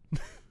misguided.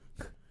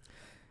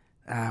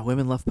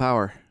 Women love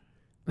power.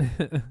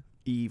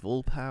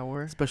 Evil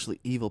power.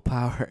 Especially evil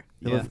power.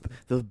 Yeah.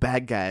 Those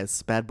bad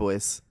guys, bad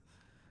boys.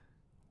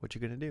 What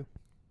you gonna do?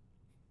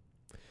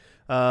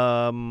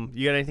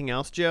 You got anything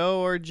else,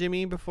 Joe or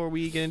Jimmy, before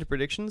we get into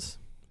predictions?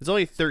 It's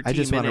only 13 minutes. I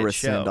just want to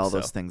rescind all so.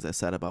 those things I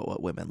said about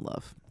what women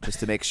love, just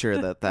to make sure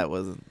that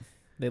wasn't.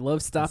 They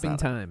love stopping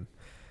time.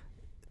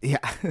 Yeah,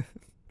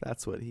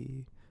 that's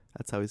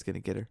how he's gonna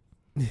get her.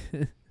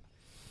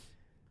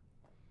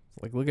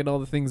 Like, look at all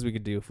the things we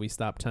could do if we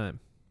stop time.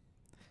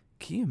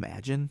 Can you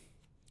imagine?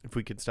 If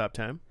we could stop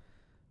time,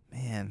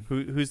 man,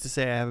 who's to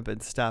say I haven't been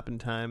stopping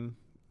time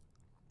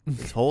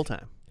this whole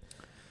time?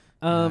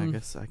 I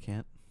guess I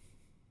can't.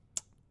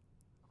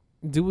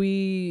 Do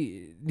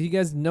you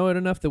guys know it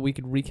enough that we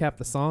could recap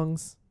the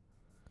songs?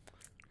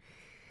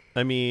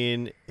 I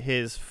mean,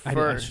 his first.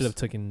 I should have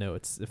taken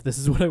notes if this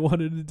is what I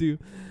wanted to do,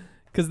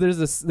 because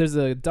there's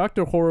a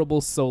Dr. Horrible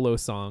solo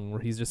song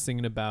where he's just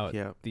singing about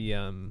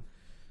the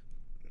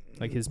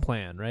like his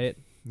plan, right?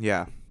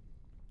 Yeah.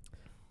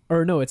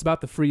 Or no, it's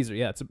about the freeze ray.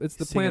 Yeah, it's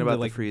the plan about to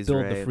like the freeze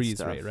build ray the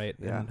freeze and ray, stuff. right?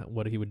 Yeah. And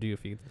what he would do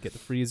if he could get the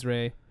freeze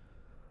ray.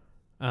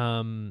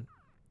 And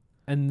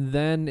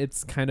then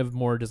it's kind of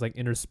more just like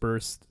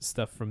interspersed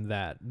stuff from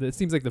that. It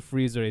seems like the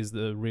freeze ray is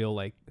the real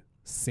like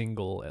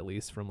single, at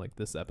least from like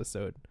this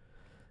episode.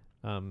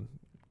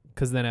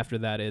 Because then after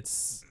that,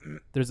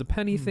 there's a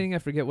Penny thing. I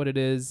forget what it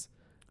is,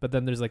 but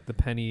then there's like the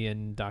Penny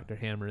and Dr.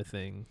 Hammer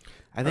thing.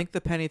 I think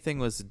the Penny thing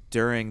was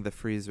during the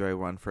freeze ray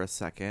one for a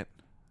second,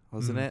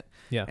 wasn't it?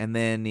 Yeah. And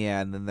then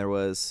there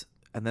was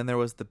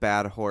the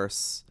Bad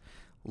Horse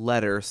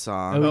letter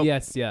song. Oh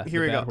yes, yeah.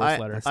 Here we Bad go. Horse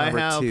letter. That's I number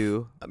have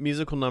 2.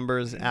 Musical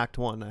numbers, Act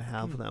 1. I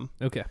have them.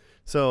 Okay.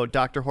 So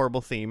Dr. Horrible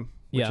theme,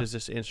 which Yeah. is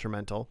just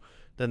instrumental.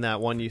 Then that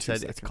one you said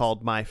it's seconds.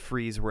 called My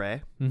Freeze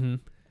Ray. Mm-hmm.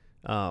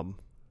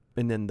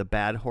 And then the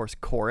Bad Horse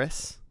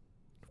chorus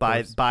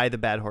course. by the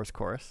Bad Horse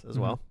chorus as Mhm.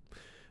 well.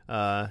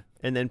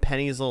 And then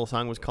Penny's little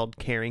song was called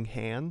Caring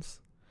Hands.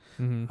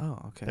 Mm-hmm.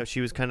 Oh, okay. That she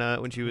was kind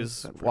of when she was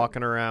separate.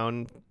 walking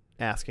around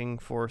asking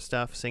for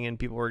stuff, singing,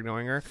 people were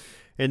ignoring her.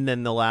 And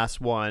then the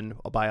last one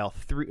by all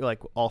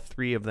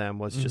three of them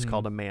was just Mhm.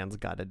 called A Man's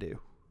Gotta Do.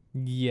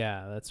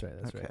 Yeah, that's right.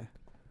 That's right. Okay.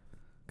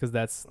 Because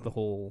that's the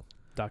whole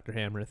Dr.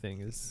 Hammer thing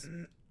is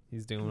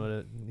he's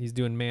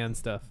doing man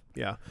stuff.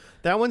 Yeah,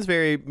 that one's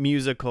very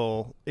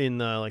musical in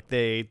the like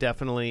they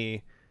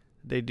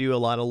do a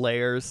lot of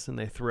layers and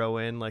they throw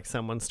in like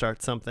someone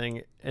starts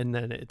something and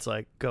then it's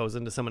like goes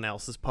into someone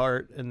else's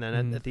part and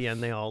then Mhm. at the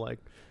end they all like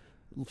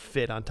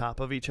fit on top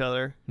of each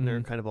other and they're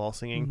Mhm. kind of all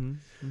singing.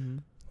 Mm-hmm.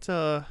 It's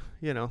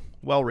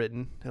well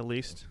written at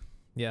least.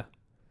 Yeah.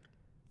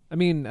 I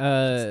mean,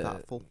 It's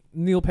thoughtful.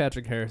 Neil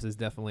Patrick Harris is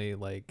definitely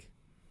like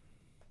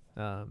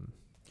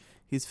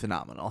He's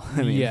phenomenal.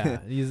 Yeah,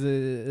 he's a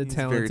he's very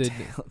talented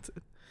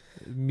talented.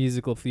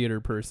 musical theater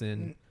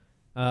person.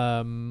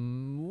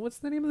 What's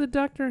the name of the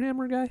Dr.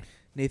 Hammer guy?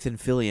 Nathan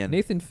Fillion.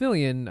 Nathan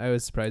Fillion. I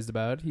was surprised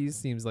about. He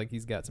seems like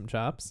he's got some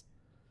chops.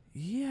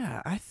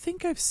 Yeah, I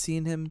think I've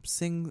seen him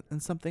sing in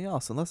something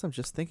else, unless I'm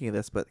just thinking of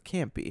this, but it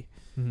can't be.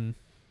 Mm-hmm.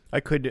 I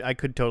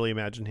could totally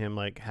imagine him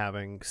like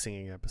having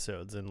singing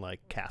episodes in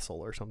like Castle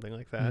or something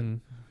like that.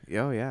 Mm-hmm.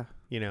 Oh yeah.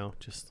 You know,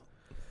 just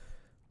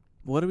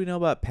What do we know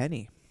about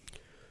Penny?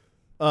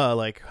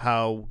 like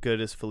how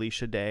good is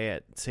Felicia Day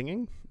at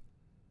singing?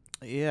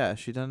 Yeah, has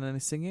she done any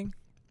singing?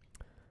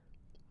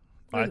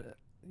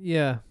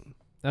 Yeah,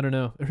 I don't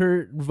know.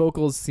 Her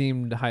vocals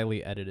seemed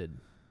highly edited.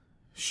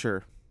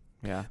 Sure.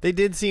 Yeah. They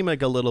did seem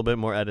like a little bit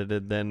more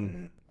edited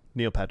than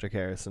Neil Patrick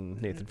Harris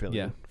and Nathan Fillion,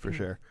 Yeah. for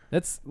sure.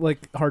 That's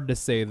like hard to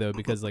say though,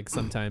 because like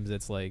sometimes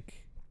it's like,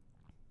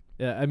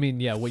 I mean,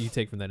 yeah, what you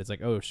take from that is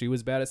like, oh, she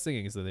was bad at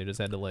singing, so they just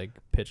had to like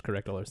pitch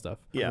correct all her stuff.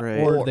 Yeah. Right.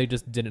 Or they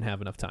just didn't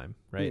have enough time,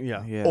 right?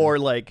 Yeah. Yeah. Or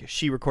like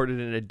she recorded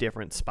in a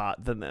different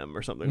spot than them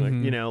or something like,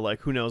 Mhm. you know,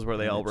 like who knows where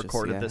they And all it just,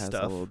 recorded yeah, this has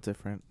stuff. A little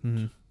different.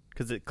 Mm-hmm.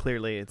 Because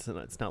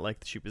it's not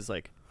like she was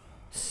like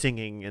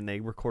singing and they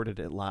recorded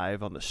it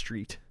live on the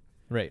street.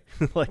 Right.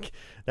 Like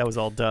that was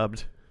all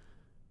dubbed.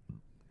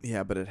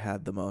 Yeah, but it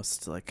had the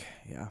most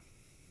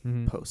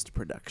Mm-hmm. post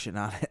production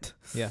on it.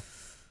 Yeah.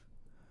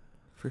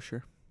 For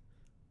sure.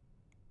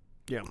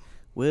 Yeah.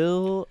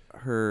 Will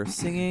her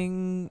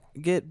singing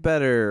get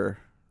better?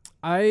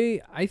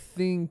 I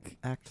think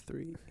Act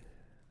 3.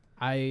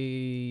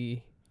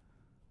 I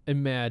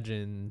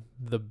imagine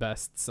the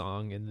best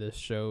song in this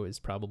show is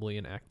probably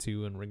in Act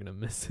 2, and we're gonna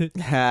miss it,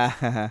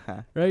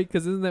 right?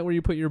 Because isn't that where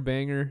you put your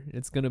banger?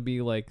 It's gonna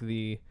be like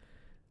the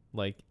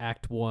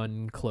Act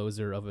 1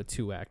 closer of a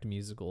 2-act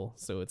musical,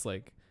 so it's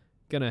like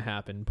gonna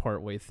happen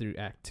partway through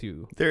Act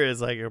 2. There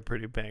is like a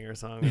pretty banger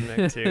song in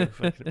there too.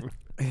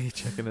 Are you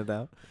checking it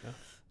out?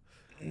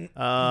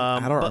 I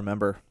I don't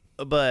remember.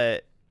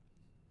 But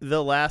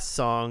the last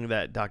song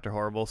that Dr.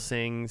 Horrible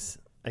sings,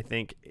 I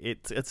think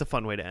it's a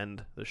fun way to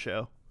end the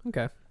show.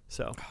 Okay.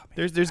 So Oh,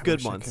 man, there's I good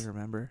wish I ones. could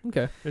remember.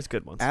 Okay. There's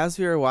good ones. As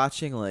we were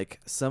watching, like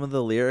some of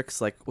the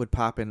lyrics like would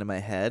pop into my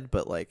head,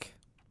 but like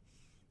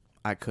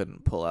I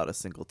couldn't pull out a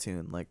single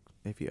tune. Like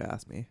if you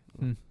asked me,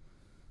 Hmm.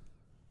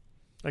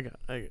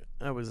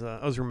 I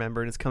was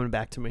remembering. It's coming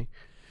back to me.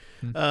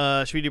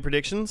 Hmm. Should we do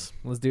predictions?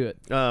 Let's do it.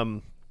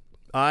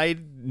 I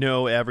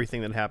know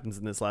everything that happens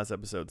in this last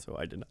episode, so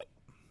I did not.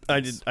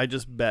 I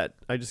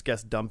just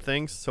guessed dumb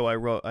things. So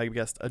I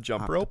guessed a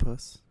jump rope.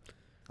 Octopus.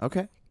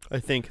 Okay, I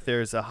think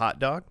there's a hot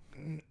dog.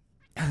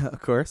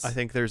 of course. I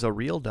think there's a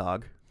real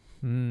dog,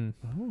 Mm.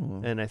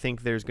 Oh. and I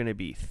think there's going to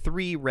be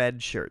 3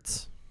 red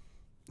shirts.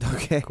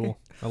 Okay. Cool.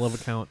 I love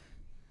a count.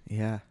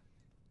 Yeah.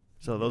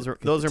 So those are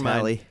Get the mine.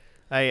 tally.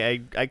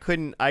 I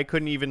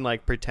couldn't even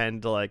like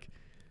pretend to like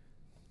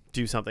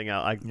do something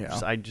else.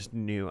 I just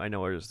knew I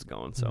know where this is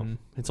going. So Mhm.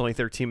 it's only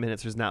 13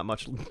 minutes. There's not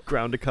much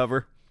ground to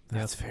cover.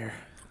 That's fair.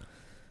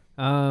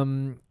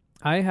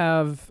 I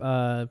have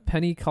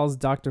Penny calls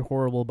Dr.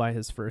 Horrible by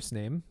his first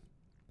name.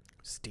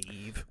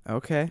 Steve.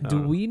 Okay.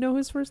 Do we know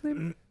his first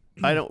name?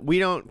 We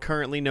don't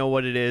currently know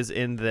what it is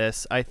in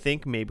this. I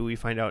think maybe we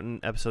find out in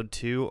episode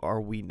 2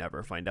 or we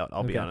never find out.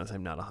 I'll be Okay. honest,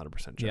 I'm not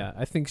 100% sure. Yeah,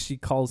 I think she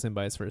calls him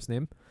by his first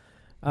name.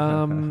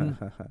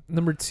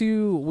 Number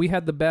 2, we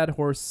had the Bad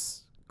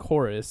Horse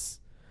chorus,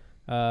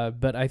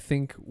 but I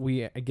think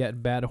we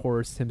get Bad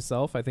Horse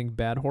himself. I think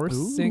Bad Horse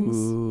sings.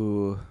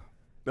 Ooh.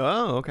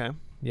 Oh, okay.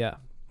 Yeah.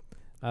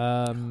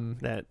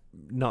 That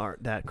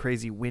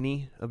crazy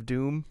Winnie of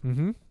Doom.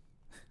 Mm-hmm.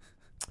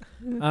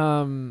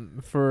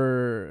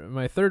 For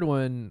my third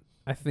one,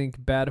 I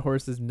think Bad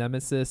Horse's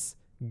nemesis,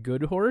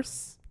 Good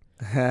Horse,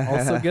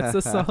 also gets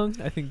a song.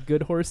 I think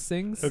Good Horse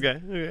sings.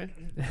 Okay.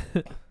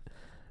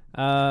 A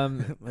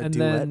and duet,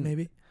 then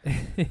maybe.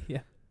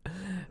 yeah,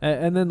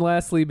 and then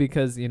lastly,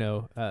 because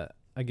again,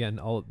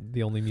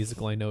 the only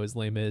musical I know is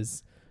Les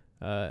Mis,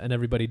 and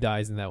everybody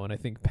dies in that one. I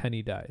think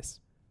Penny dies.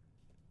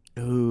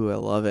 Ooh, I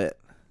love it.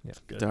 Yeah.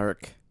 Good.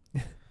 Dark.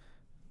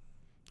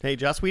 Hey,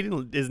 Joss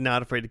Whedon is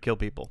not afraid to kill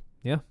people.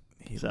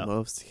 He So,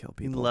 loves to kill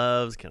He people.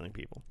 loves killing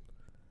people.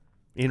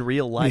 In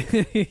real life.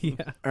 Yeah.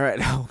 All right.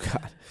 Oh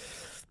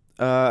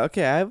God.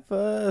 Okay, I have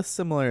a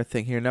similar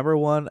thing here. Number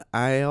 1,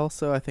 I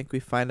think we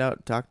find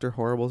out Dr.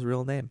 Horrible's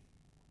real name.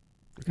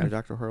 Okay.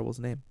 Dr. Horrible's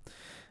name.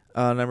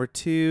 Number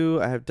 2,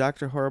 I have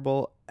Dr.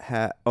 Horrible.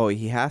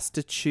 He has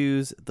to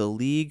choose the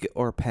League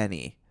or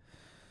Penny.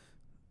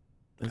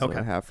 Is what Okay.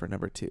 I have for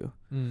number 2,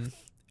 Mm.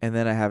 and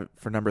then I have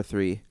for number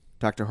 3,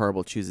 Dr.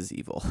 Horrible chooses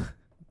evil.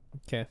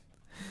 Okay.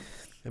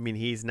 I mean,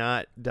 he's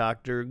not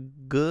Dr.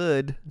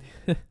 Good.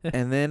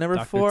 And then number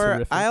Dr. 4,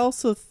 Terrific. I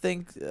also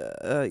think,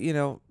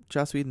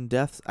 Joss Whedon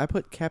deaths. I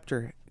put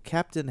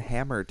Captain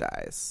Hammer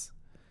dies.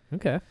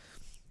 Okay.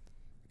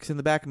 Because in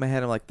the back of my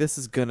head, I'm like, this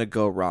is gonna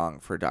go wrong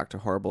for Dr.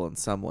 Horrible in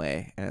some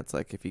way, and it's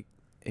like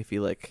if he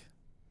like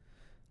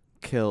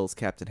kills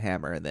Captain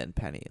Hammer and then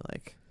Penny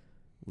like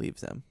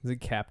leaves him. Is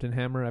it Captain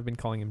Hammer? I've been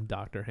calling him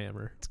Dr.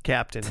 Hammer. It's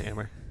Captain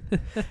Hammer.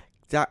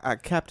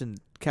 Captain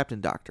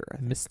Doctor. I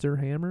think. Mr.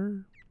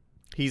 Hammer.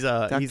 He's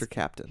Dr.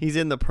 Captain. he's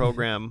in the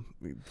program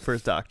for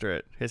his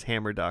doctorate, his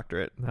Hammer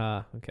doctorate.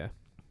 Ah, okay.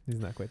 He's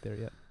not quite there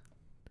yet.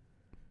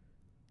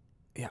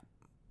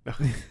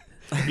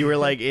 You were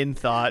like in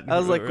thought. I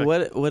was like,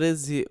 what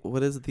is the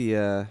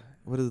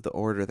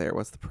order there?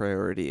 What's the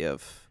priority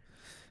of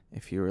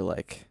if you were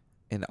like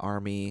an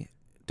army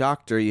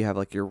doctor, you have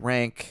like your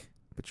rank,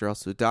 but you're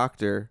also a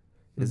doctor.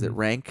 Is it Mhm.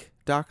 rank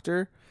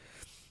doctor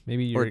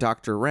Maybe or you're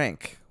doctor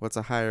rank? What's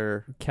a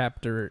higher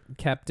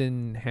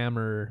Captain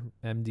Hammer,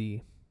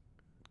 MD,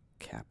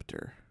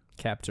 captor?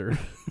 captor.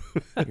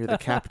 You're the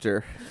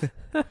captor.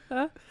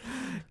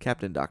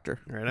 Captain Doctor.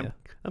 All right, Yeah.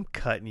 I'm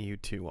cutting you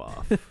two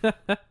off.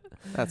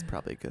 That's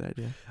probably a good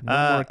idea.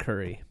 No more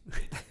curry.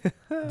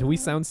 Do we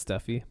sound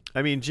stuffy?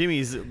 I mean,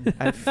 Jimmy's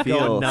I feel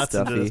going nuts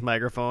into stuffy. this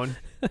microphone.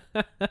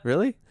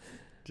 Really?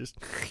 Just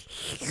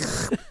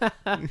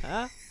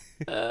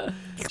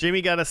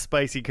Jimmy got a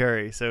spicy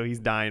curry, so he's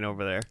dying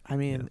over there. I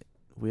mean,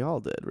 we all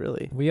did,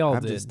 really. We all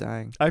I'm did. just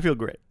dying. I feel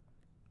great.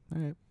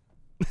 All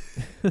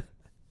right.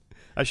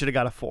 I should have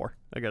got a 4.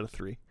 I got a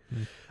 3.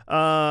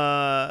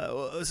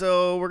 Mm.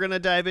 So we're gonna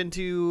dive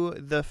into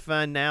the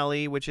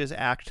finale, which is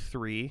Act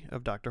 3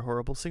 of Dr.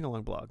 Horrible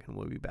Sing-Along Blog, and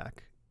we'll be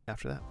back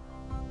after that.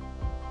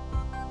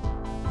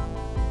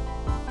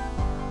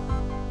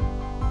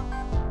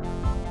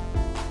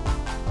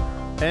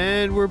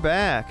 And we're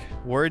back.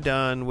 We're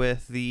done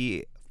with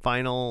the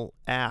final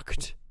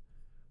act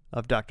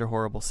of Dr.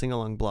 Horrible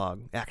Sing-Along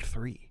Blog, Act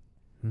 3.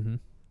 Mm-hmm.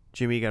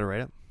 Jimmy, you got to write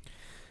up.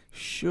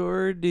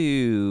 Sure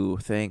do.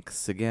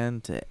 Thanks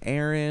again to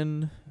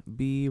Aaron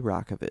B.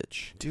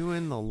 Rokovich.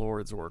 Doing the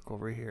Lord's work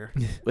over here.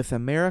 With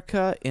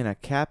America in a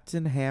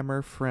Captain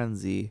Hammer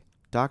frenzy,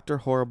 Dr.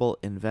 Horrible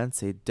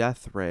invents a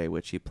death ray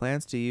which he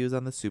plans to use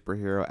on the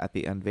superhero at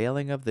the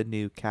unveiling of the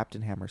new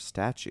Captain Hammer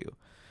statue.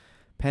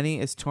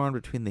 Penny is torn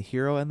between the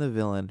hero and the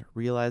villain,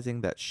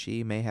 realizing that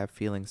she may have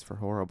feelings for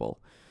Horrible.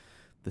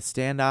 The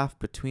standoff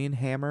between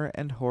Hammer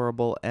and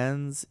Horrible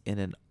ends in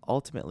an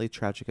ultimately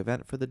tragic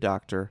event for the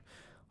Doctor.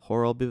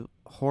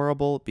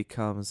 Horrible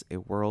becomes a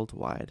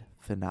worldwide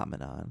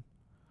phenomenon.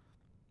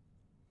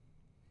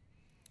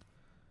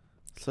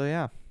 So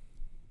yeah.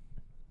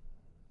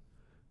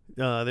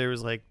 There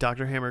was like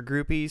Dr. Hammer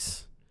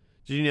groupies.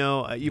 Did you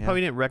know? You Yeah.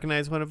 probably didn't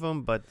recognize one of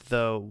them, but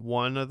the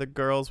one of the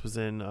girls was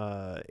in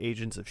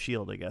Agents of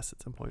S.H.I.E.L.D., I guess,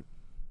 at some point.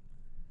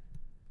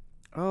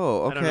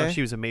 Oh, okay. I don't know if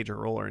she was a major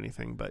role or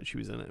anything, but she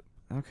was in it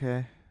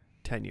Okay.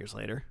 10 years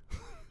later.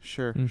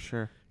 Sure, Mm.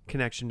 sure.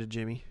 Connection to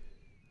Jimmy.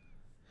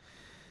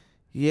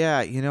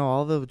 Yeah, you know,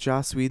 all the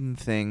Joss Whedon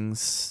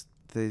things,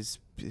 these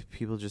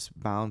people just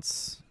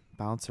bounce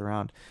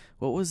around.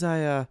 What was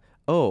I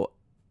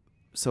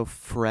so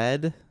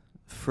Fred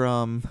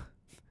from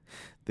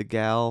the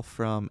gal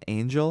from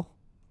Angel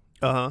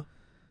Uh-huh.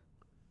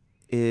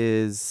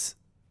 is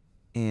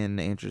in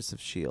Agents of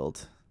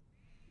S.H.I.E.L.D.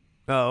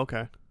 Oh,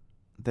 okay.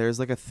 There's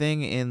like a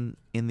thing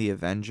in the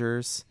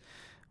Avengers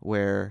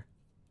where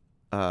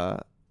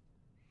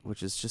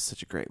which is just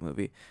such a great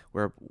movie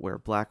where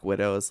Black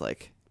Widow is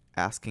like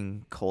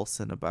asking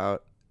Coulson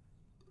about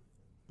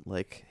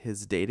like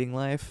his dating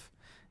life,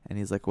 and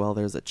he's like, well,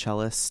 there's a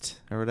cellist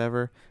or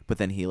whatever, but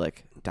then he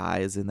like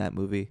dies in that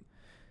movie,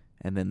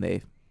 and then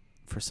they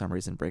for some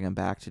reason bring him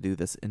back to do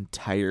this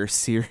entire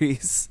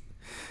series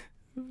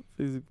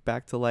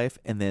back to life,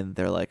 and then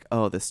they're like,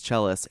 oh, this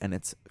cellist, and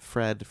it's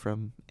Fred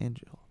from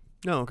Angel.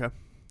 Oh, okay.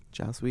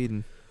 Joss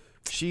Whedon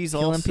She's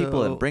killing also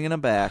people and bringing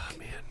them back. Oh,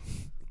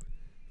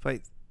 man.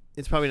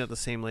 It's probably not the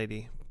same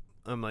lady.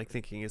 I'm like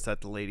thinking, is that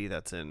the lady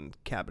that's in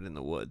Cabin in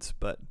the Woods?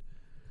 But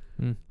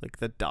Mm. like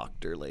the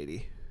doctor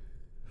lady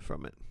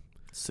from it.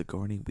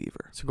 Sigourney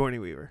Weaver. Sigourney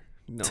Weaver.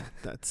 No,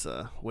 that's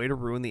way to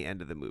ruin the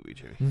end of the movie,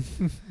 Jimmy.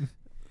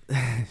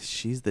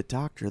 She's the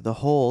doctor the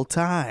whole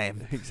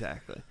time.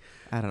 Exactly.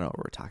 I don't know what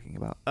we're talking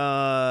about.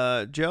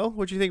 Joe,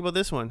 what do you think about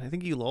this one? I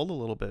think you lulled a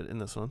little bit in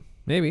this one.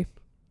 Maybe.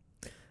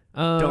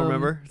 Don't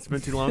remember. It's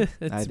been too long.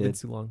 It's I been did.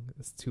 too long.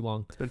 It's too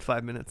long. It's been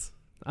 5 minutes.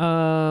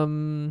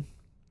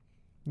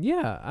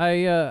 Yeah,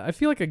 I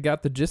feel like I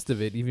got the gist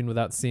of it even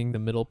without seeing the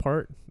middle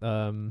part.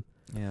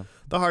 Yeah.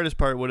 The hardest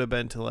part would have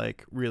been to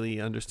like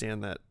really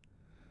understand that.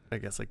 I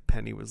guess like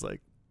Penny was like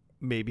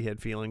maybe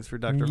had feelings for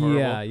Dr.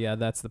 Horrible. Yeah,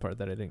 that's the part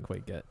that I didn't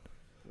quite get.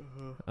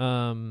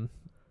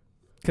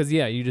 Cause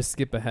yeah, you just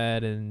skip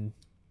ahead and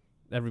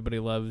everybody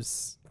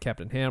loves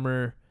Captain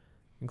Hammer,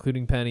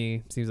 including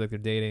Penny. Seems like they're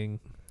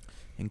dating,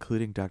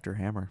 Including Dr.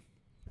 Hammer.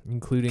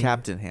 including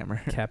Captain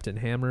Hammer, Captain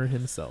Hammer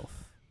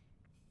himself.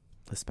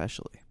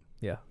 especially.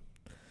 Yeah.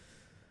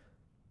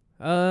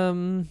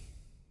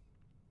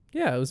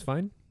 Yeah, it was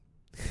fine.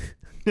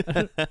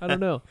 I don't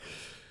know.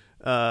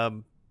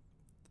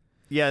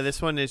 Yeah,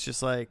 this one is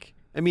just like,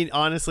 I mean,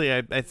 honestly,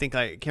 I think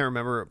I can't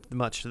remember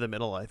much to the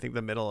middle. I think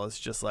the middle is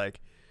just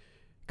like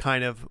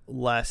kind of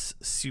less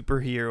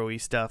superhero-y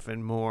stuff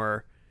and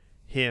more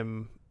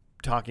him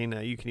talking.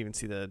 You can even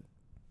see the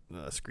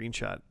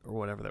screenshot or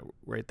whatever that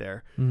right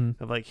there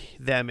Mm-hmm. of like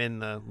them in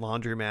the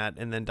laundromat,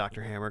 and then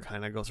Dr. Hammer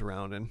kind of goes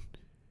around and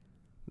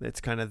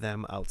it's kind of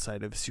them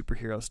outside of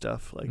superhero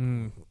stuff, like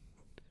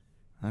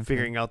Okay.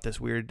 figuring out this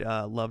weird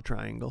love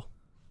triangle.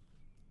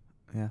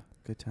 Yeah,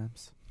 good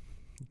times.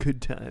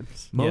 Good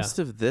times. Most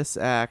of this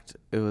act,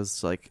 it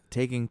was like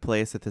taking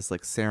place at this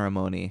like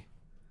ceremony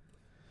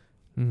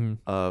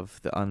of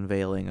the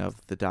unveiling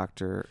of the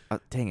Doctor.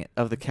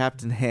 Of the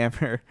Captain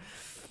Hammer,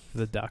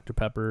 The Dr.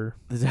 Pepper.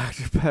 the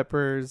Dr.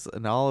 Peppers,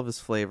 and all of his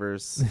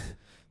flavors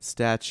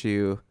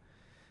statue.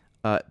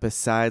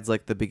 Besides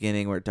like the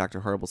beginning where Dr.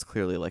 Horrible's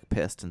clearly like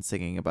pissed and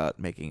singing about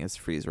making his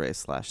freeze ray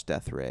 /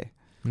 death ray.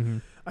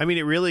 I mean,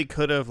 it really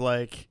could have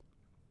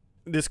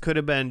this could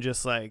have been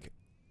just like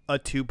a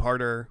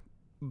 2-parter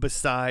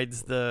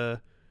besides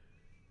the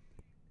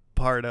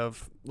part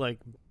of like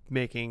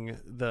making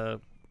the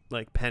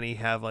like Penny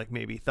have like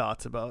maybe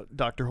thoughts about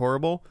Dr.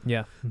 Horrible.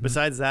 Yeah.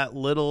 Besides that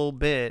little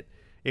bit,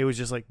 it was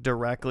just like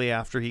directly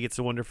after he gets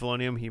the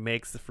Wonderfulonium, he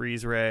makes the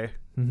freeze ray,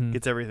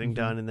 gets everything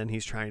done, and then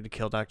he's trying to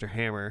kill Dr.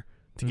 Hammer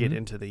to get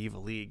into the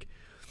Evil League.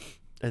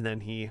 And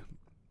then he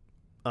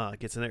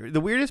gets in there.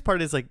 The weirdest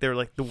part is like they're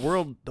like the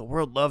world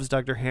loves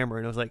Dr. Hammer,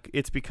 and it was like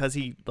it's because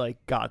he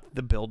like got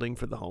the building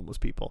for the homeless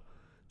people.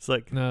 It's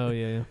like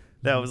yeah.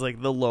 that was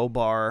like the low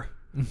bar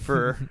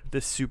for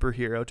this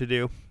superhero to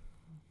do.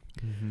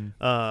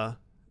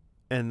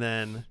 And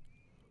then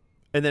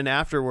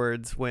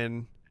afterwards,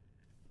 when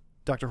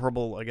Dr.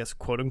 Horrible, I guess,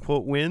 quote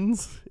unquote,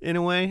 wins in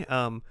a way,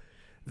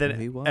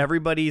 then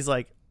everybody's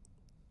like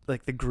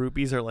the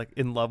groupies are like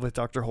in love with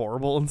Dr.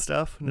 Horrible and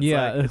stuff. And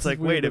it's like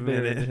wait a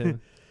minute.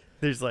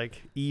 There's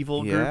like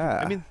evil group.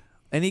 I mean,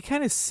 and he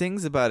kind of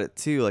sings about it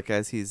too, like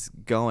as he's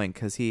going,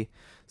 because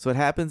so what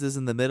happens is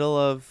in the middle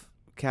of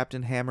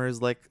Captain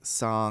Hammer's like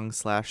song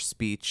 /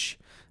 speech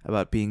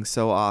about being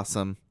so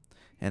awesome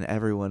and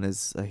everyone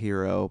is a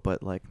hero,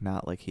 but like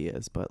not like he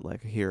is, but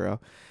like a hero,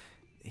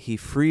 he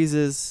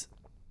freezes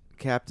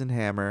Captain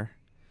Hammer,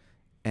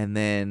 and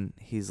then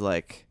he's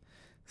like,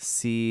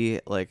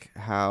 see like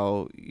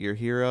how your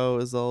hero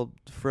is all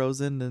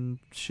frozen and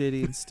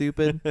shitty and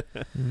stupid.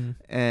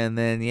 And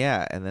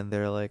then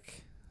they're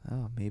like,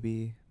 oh,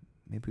 maybe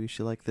we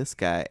should like this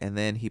guy. And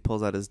then he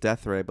pulls out his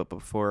death ray, but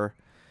before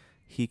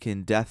he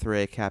can death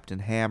ray Captain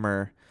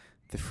Hammer,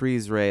 the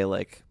freeze ray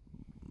like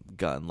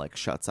gun like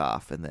shuts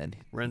off, and then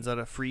runs out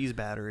of freeze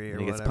battery, or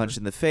he gets whatever. punched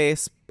in the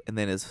face, and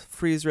then his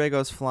freeze ray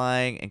goes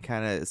flying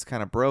and it's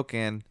kind of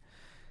broken,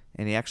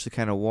 and he actually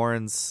kind of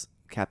warns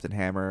Captain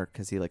Hammer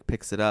because he like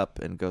picks it up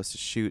and goes to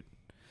shoot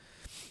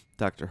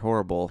Dr.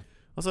 Horrible.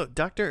 Also,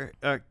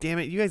 damn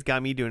it, you guys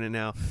got me doing it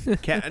now.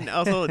 And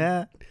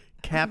also,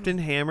 Captain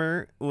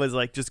Hammer was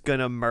like just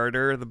gonna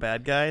murder the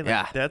bad guy.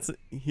 Like,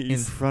 in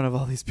front of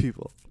all these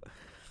people.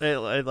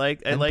 I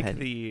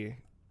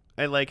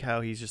like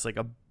how he's just like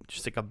a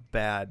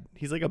bad.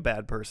 He's like a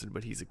bad person,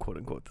 but he's a quote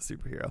unquote the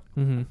superhero.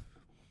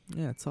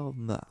 Yeah, it's all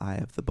in the eye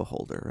of the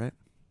beholder, right?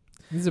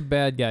 He's a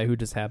bad guy who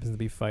just happens to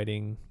be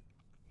fighting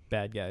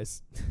bad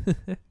guys.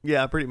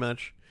 Yeah, pretty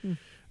much.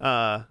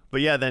 But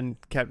yeah, then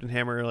Captain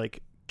Hammer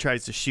like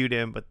tries to shoot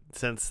him, but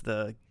since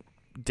the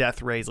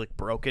death ray's like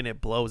broken,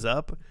 it blows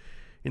up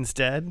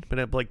instead. But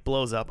it like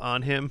blows up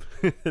on him,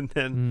 and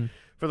then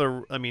for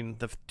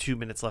the 2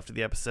 minutes left of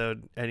the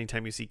episode,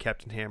 anytime you see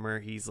Captain Hammer,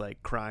 he's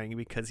like crying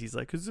because he's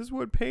like, "Is this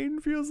what pain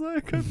feels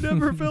like? I've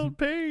never felt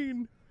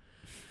pain."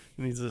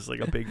 And he's just like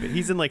a big bit.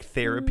 He's in like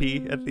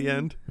therapy at the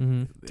end,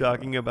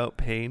 talking about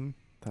pain.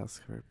 That's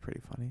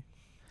pretty funny.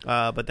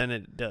 But then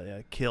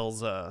it kills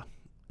the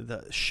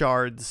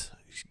shards.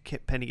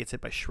 Penny gets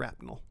hit by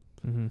shrapnel,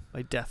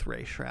 by death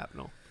ray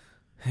shrapnel.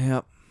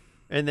 Yep.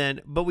 And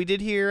then, but we did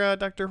hear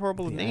Dr.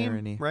 Horrible's name,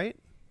 irony. right?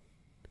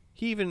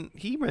 He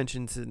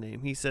mentions his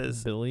name. He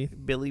says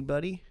Billy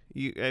Buddy.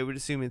 I would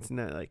assume it's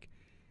not like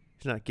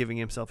he's not giving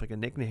himself like a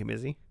nickname,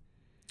 is he?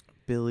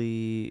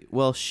 Billy.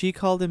 Well, she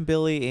called him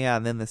Billy, yeah.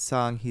 And then the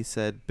song he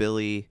said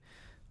Billy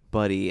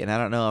Buddy, and I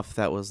don't know if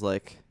that was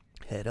like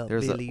Head up,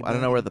 Billy. I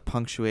don't know where the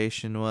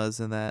punctuation was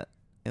in the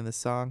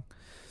song.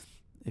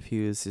 If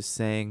he was just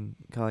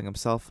calling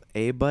himself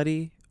a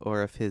buddy,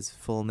 or if his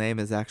full name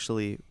is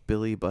actually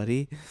Billy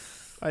Buddy.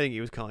 I think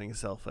he was calling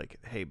himself like,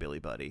 "Hey, Billy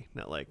Buddy,"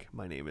 not like,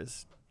 "My name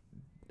is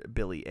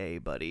Billy A.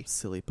 Buddy."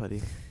 Silly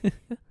Buddy.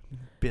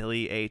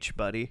 Billy H.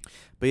 Buddy.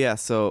 But yeah,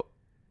 so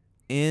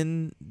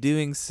in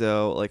doing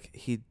so, like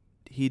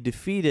he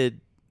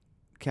defeated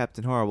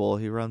Captain Horrible.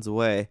 He runs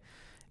away,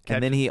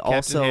 and then he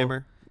also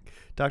Hammer.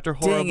 Dr.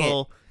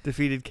 Horrible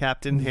defeated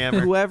Captain Hammer.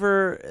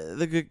 Whoever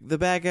the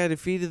bad guy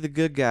defeated the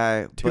good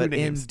guy, but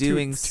in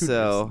doing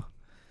so,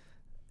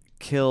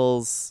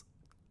 kills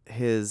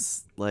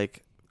his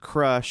like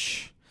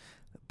crush,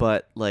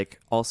 but like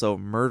also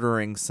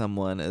murdering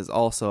someone is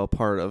also a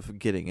part of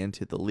getting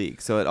into the league.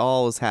 So it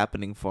all was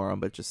happening for him,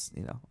 but just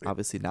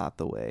obviously not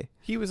the way.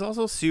 He was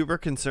also super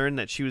concerned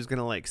that she was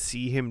gonna like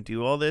see him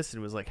do all this,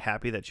 and was like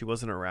happy that she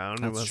wasn't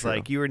around. And was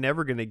like, "You were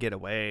never gonna get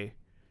away.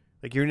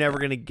 Like you're never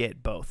gonna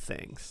get both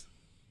things."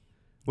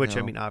 Which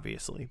I mean,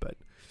 obviously, but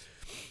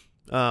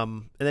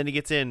and then he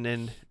gets in,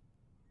 and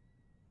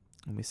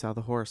we saw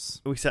the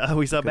horse. We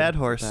saw Bad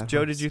Horse.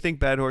 Joe, did you think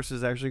Bad Horse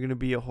was actually going to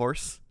be a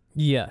horse?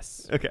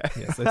 Yes. Okay.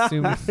 Yes, I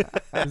assume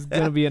it's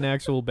gonna be an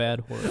actual bad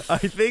horse. I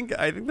think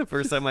the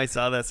first time I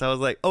saw this, I was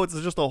like, oh, it's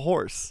just a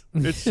horse.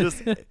 It's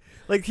just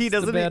like he It's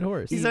the doesn't. bad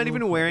horse. He's not Evil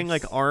even wearing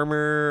horse. like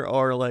armor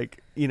or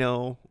like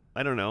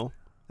I don't know,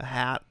 a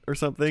hat or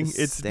something. Just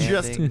it's standing-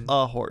 just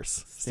a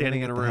horse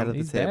standing in a at the head room. of the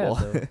He's table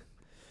bad, though.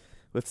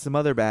 with some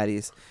other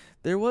baddies.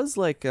 There was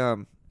like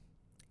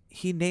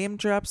he name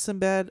dropped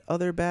some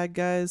other bad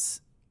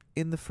guys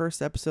in the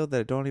first episode that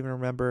I don't even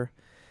remember.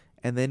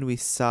 And then we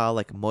saw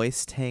like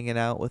Moist hanging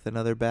out with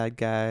another bad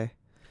guy.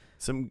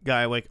 Some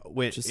guy like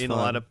went Just in a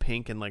lot fun. of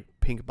pink and like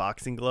pink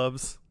boxing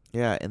gloves.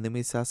 Yeah, and then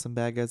we saw some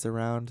bad guys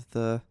around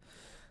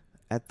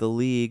at the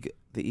league,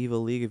 the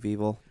evil League of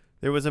Evil.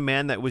 There was a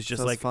man that was just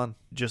So it was like fun.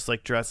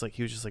 dressed like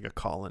he was just like a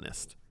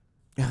colonist,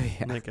 Oh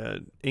yeah. like a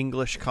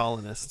English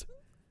colonist.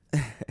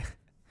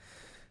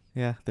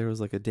 Yeah, there was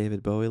like a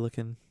David Bowie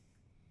looking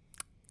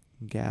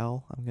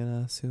gal, I'm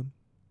gonna assume.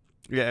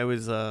 Yeah, it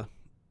was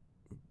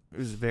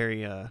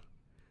very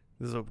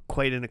this is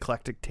quite an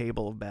eclectic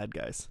table of bad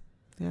guys.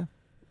 Yeah,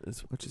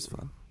 Is which is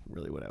fun.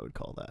 really what I would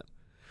call that.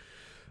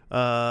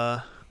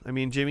 I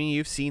mean, Jimmy,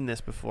 you've seen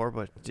this before,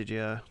 but did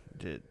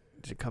it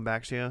come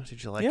back to you?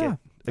 Did you like yeah, it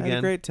I had a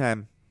again? great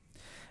time.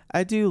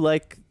 I do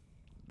like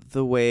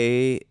the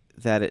way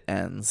that it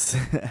ends.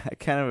 I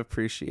kind of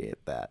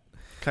appreciate that.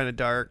 Kind of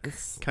dark.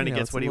 It's, Kind of you know,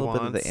 gets it's what a he little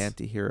bit wants. of the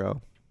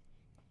anti-hero.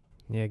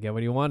 Yeah, get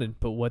what he wanted,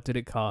 but what did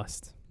it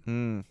cost?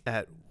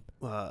 At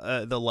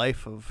the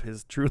life of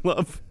his true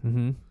love.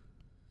 Mm-hmm.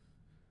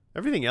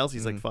 Everything else,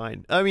 he's like Mm.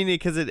 fine. I mean,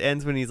 because it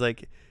ends when he's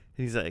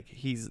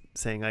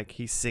saying like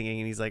he's singing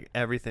and he's like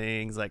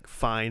everything's like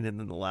fine, and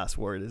then the last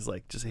word is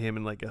like just him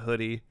in like a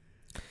hoodie,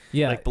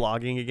 Yeah, like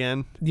blogging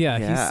again. yeah,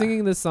 Yeah. he's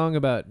singing this song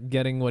about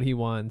getting what he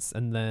wants,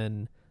 and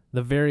then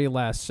the very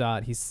last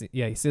shot, he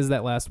says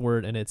that last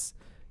word, and it's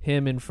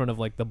him in front of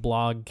like the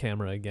blog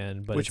camera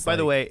again. But Which, it's by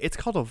the like, way, it's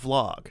called a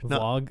vlog. not-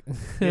 vlog.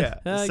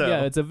 Yeah, so-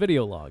 yeah, it's a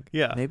video log.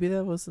 yeah, Maybe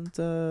that wasn't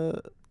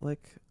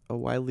like a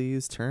widely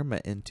used term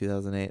in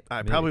 2008. I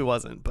maybe. probably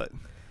wasn't, but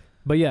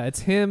But yeah, it's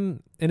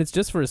him, and it's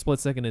just for a split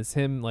second. It's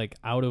him like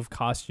out of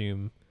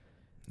costume,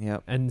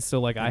 Yep. and so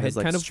like And I had his,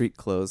 like, kind of street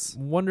clothes.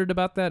 wondered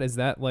about that. Is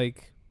that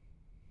like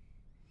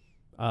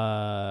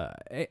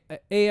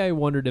I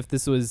wondered if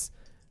this was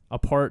a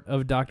part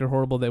of Dr.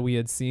 Horrible that we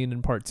had seen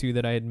in part 2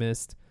 that I had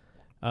missed,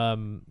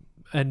 and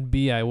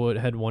B,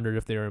 had wondered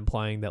if they were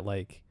implying that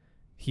like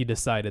he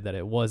decided that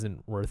it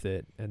wasn't worth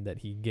it and that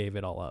he gave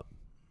it all up.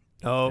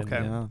 oh, And,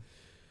 okay. Yeah.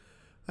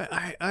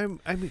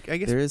 I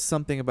guess There is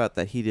something about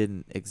that he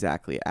didn't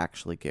exactly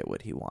actually get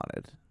what he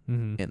wanted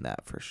Mm-hmm. in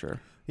that for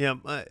sure. yeah.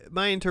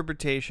 My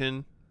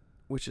interpretation,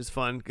 which is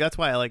fun. That's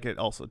why I like it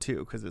also too,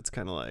 because it's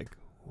kind of like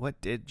what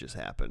did just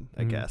happen.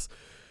 I Mhm. guess.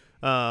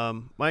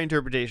 My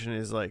interpretation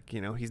is like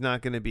he's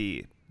not going to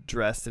be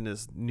dressed in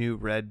his new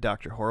red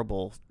Dr.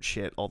 Horrible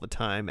shit all the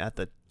time at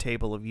the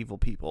table of evil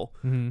people.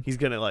 Mm-hmm. He's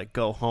gonna like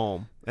go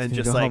home and He's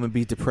just gonna go like home and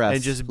be depressed,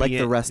 and just like be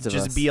the rest of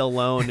just us. be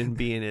alone and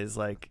be in his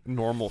like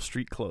normal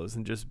street clothes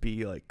and just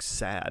be like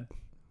sad.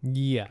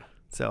 Yeah,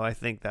 So I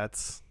think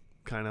that's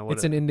kind of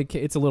what it's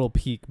it's a little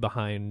peek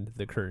behind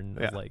the curtain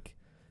of Yeah. like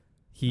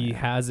he Yeah.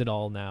 has it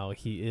all now.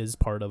 He is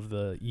part of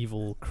the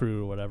evil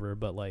crew or whatever,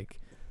 but like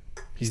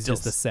he's still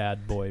just a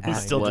sad boy. At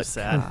behind still it. what just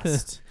sad.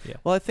 cost? Yeah.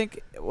 Well,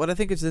 what I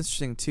think is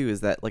interesting too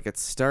is that like it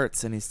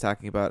starts and he's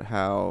talking about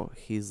how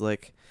he's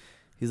like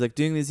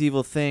doing these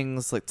evil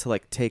things like to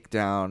like take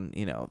down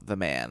the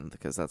man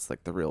because that's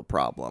like the real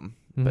problem.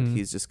 But Mhm.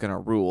 he's just gonna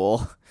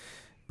rule.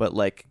 But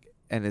like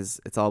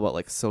it's all about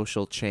like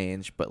social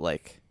change. But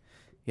like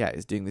yeah,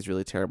 he's doing these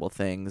really terrible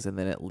things and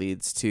then it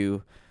leads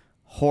to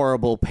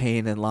horrible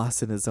pain and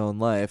loss in his own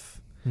life.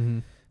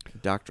 Mhm.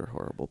 Dr.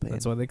 Horrible Pain.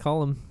 That's why they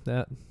call him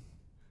that.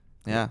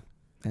 Yeah.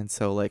 And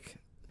so like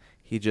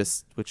which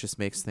just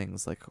makes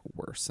things like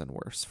worse and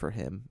worse for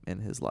him in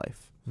his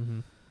life. Mm-hmm.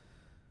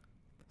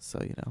 So,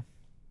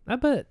 I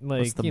bet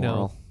what's the like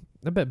moral?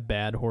 I bet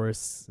Bad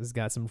Horse has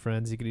got some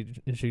friends you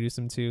could introduce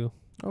him to.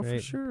 Oh, for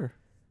right. sure.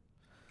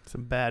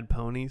 some bad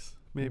ponies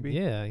maybe.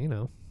 Yeah,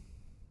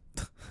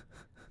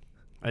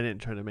 I didn't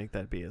try to make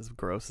that be as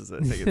gross as I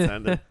think it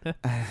sounded.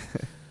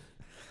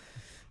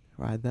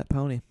 Ride that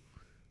pony.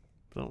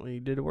 So you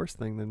did a worse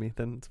thing than me,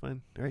 then it's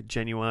fine. All right,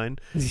 genuine.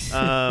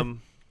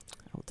 Um,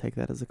 I will take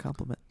that as a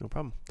compliment. no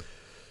problem.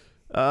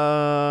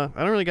 I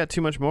don't really got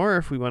too much more.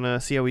 If we want to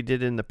see how we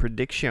did in the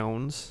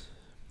predictions,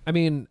 I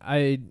mean,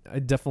 I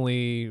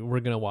definitely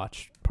we're gonna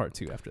watch part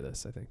 2 after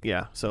this. I think.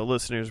 yeah. So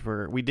listeners,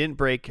 we didn't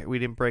break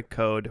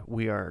code.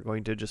 We are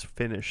going to just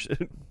finish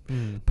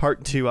Mm.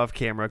 part 2 off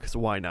camera because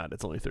why not?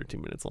 It's only 13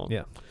 minutes long.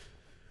 Yeah.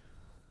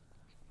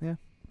 Yeah.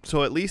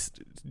 So at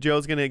least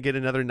Joe's gonna get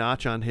another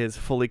notch on his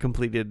fully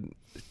completed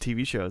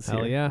TV shows.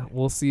 Hell here. yeah!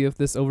 We'll see if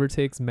this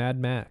overtakes Mad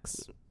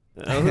Max.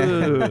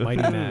 Oh.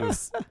 Mighty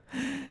Max.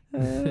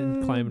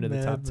 Climbing to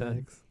the top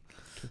 10.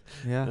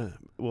 Yeah.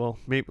 Well,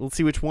 maybe let's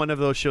see which one of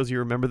those shows you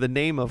remember the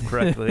name of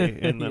correctly,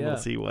 and then Yeah. we'll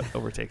see what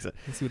overtakes it.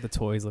 Let's see what the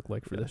toys look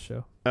like for this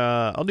show.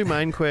 I'll do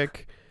mine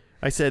quick.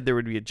 I said there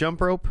would be a jump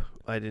rope.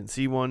 I didn't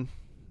see one.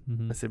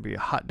 Mhm. I said there'd be a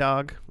hot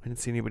dog. I didn't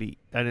see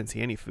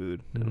any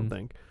food. I don't Mhm.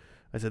 think.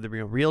 I said there'd be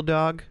a real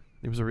dog.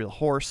 There was a real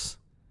horse,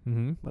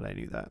 Mhm. but I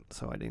knew that,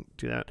 so I didn't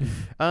do that.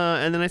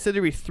 And then I said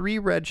there'd be 3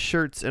 red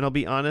shirts, and I'll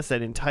be honest,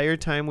 that entire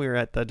time we were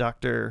at the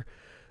doctor,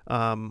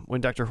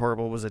 when Dr.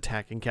 Horrible was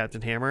attacking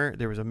Captain Hammer,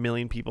 there was a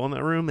million people in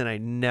that room, and I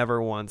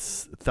never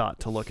once thought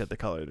to look at the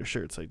color of their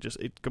shirts.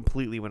 It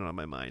completely went on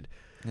my mind.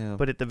 Yeah.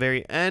 But at the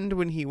very end,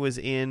 when he was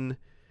in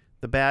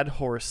the Bad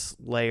Horse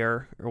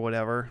lair or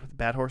whatever,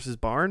 Bad Horse's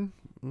barn,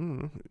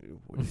 did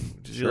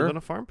he Sure. live on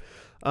a farm?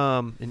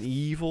 An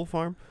evil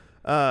farm.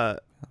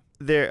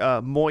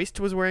 Moist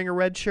was wearing a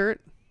red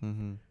shirt.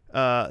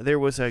 Mm-hmm. There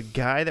was a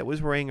guy that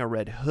was wearing a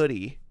red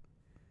hoodie,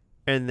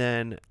 and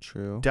then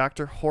True.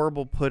 Dr.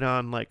 Horrible put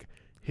on like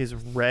his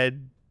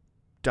red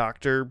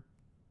doctor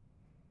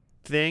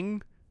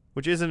thing,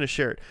 which isn't a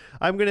shirt.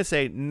 I'm gonna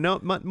say no.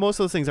 Most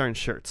of those things aren't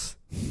shirts.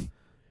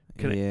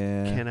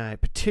 Can I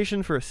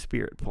petition for a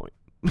spirit point?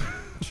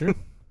 Sure.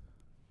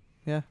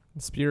 Yeah.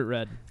 Spirit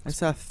red. I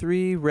saw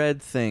 3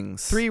 red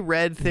things. 3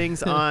 red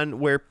things on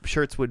where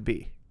shirts would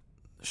be.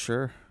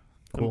 Sure.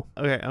 Cool.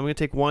 Okay, I'm gonna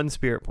take 1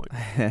 spirit point.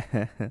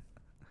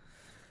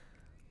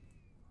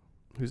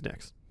 Who's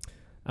next?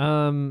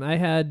 I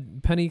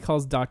had Penny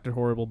calls Dr.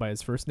 Horrible by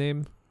his first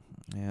name.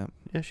 Yeah.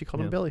 Yeah, she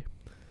called him Yeah. Billy.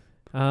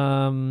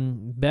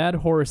 Bad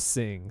Horse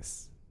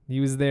sings. He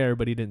was there,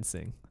 but he didn't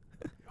sing.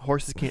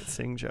 Horses can't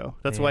sing, Joe.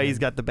 That's why he's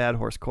Man. got the Bad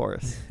Horse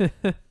chorus.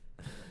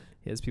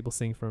 He has people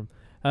sing for him.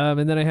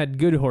 And then I had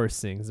Good Horse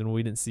sings, and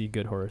we didn't see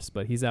Good Horse,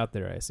 but he's out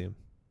there, I assume.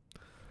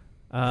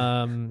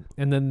 And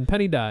then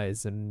Penny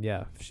dies, and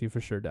yeah, she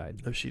for sure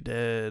died. Oh, she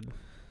did.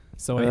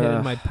 So I hit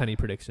in my Penny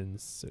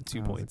predictions, so 2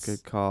 That points. was a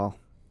good call.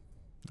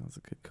 That was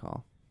a good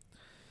call.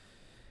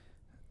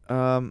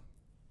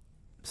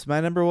 So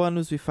my number 1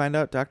 was we find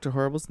out Dr.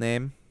 Horrible's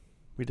name.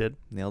 We did.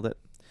 Nailed it.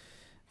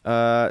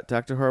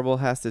 Dr. Horrible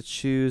has to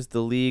choose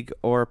the League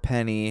or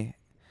Penny.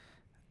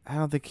 I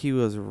don't think he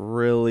was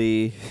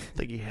really. I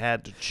think he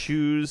had to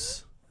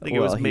choose. I think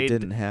well, it was made. he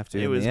didn't have to.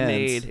 It in was the end.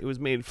 made. It was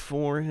made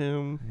for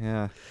him.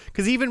 Yeah.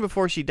 Because even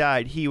before she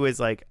died, he was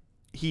like,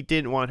 he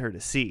didn't want her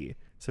to see,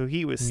 so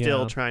he was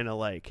still Yeah. trying to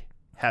like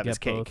have his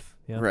Get cake. both.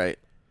 Yeah. Right.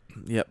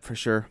 Yep, for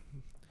sure.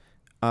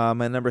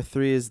 My number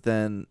 3 is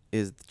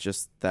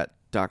just that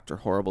Dr.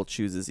 Horrible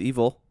chooses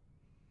evil.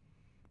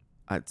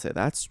 I'd say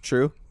that's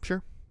true.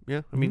 Sure.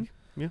 Yeah. I mean,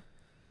 yeah.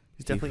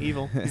 He's definitely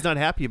evil. He's not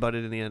happy about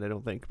it in the end, I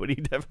don't think, but he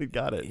definitely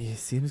got it. He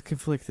seems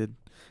conflicted.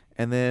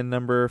 And then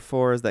number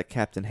 4 is that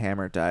Captain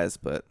Hammer dies,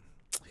 but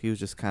he was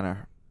just kind of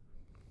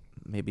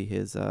maybe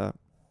his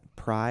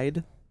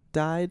pride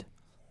died.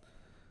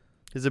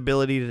 His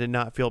ability to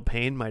not feel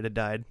pain might have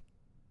died.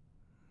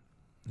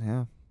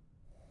 Yeah.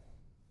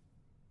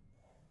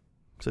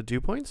 So 2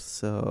 points.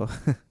 So,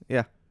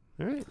 yeah.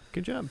 All right.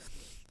 Good job.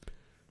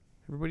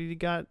 Everybody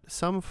got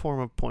some form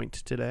of point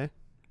today.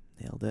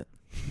 Nailed it.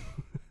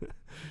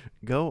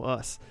 Go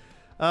us.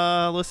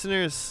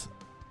 Listeners,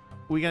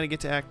 we got to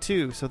get to Act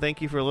 2, so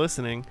thank you for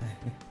listening.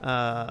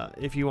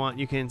 If you want,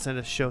 you can send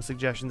us show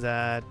suggestions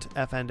at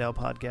FNDL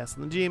Podcast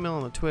on the Gmail,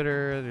 on the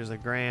Twitter. There's a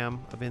Gram,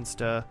 of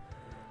Insta.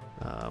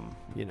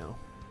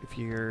 If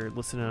you're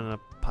listening on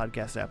a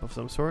podcast app of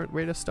some sort,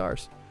 rate us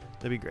stars.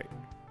 That'd be great.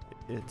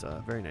 It's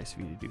very nice of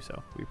you to do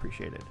so. We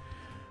appreciate it.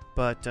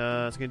 But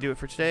that's going to do it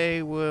for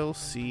today. We'll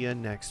see you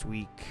next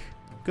week.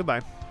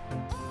 Goodbye.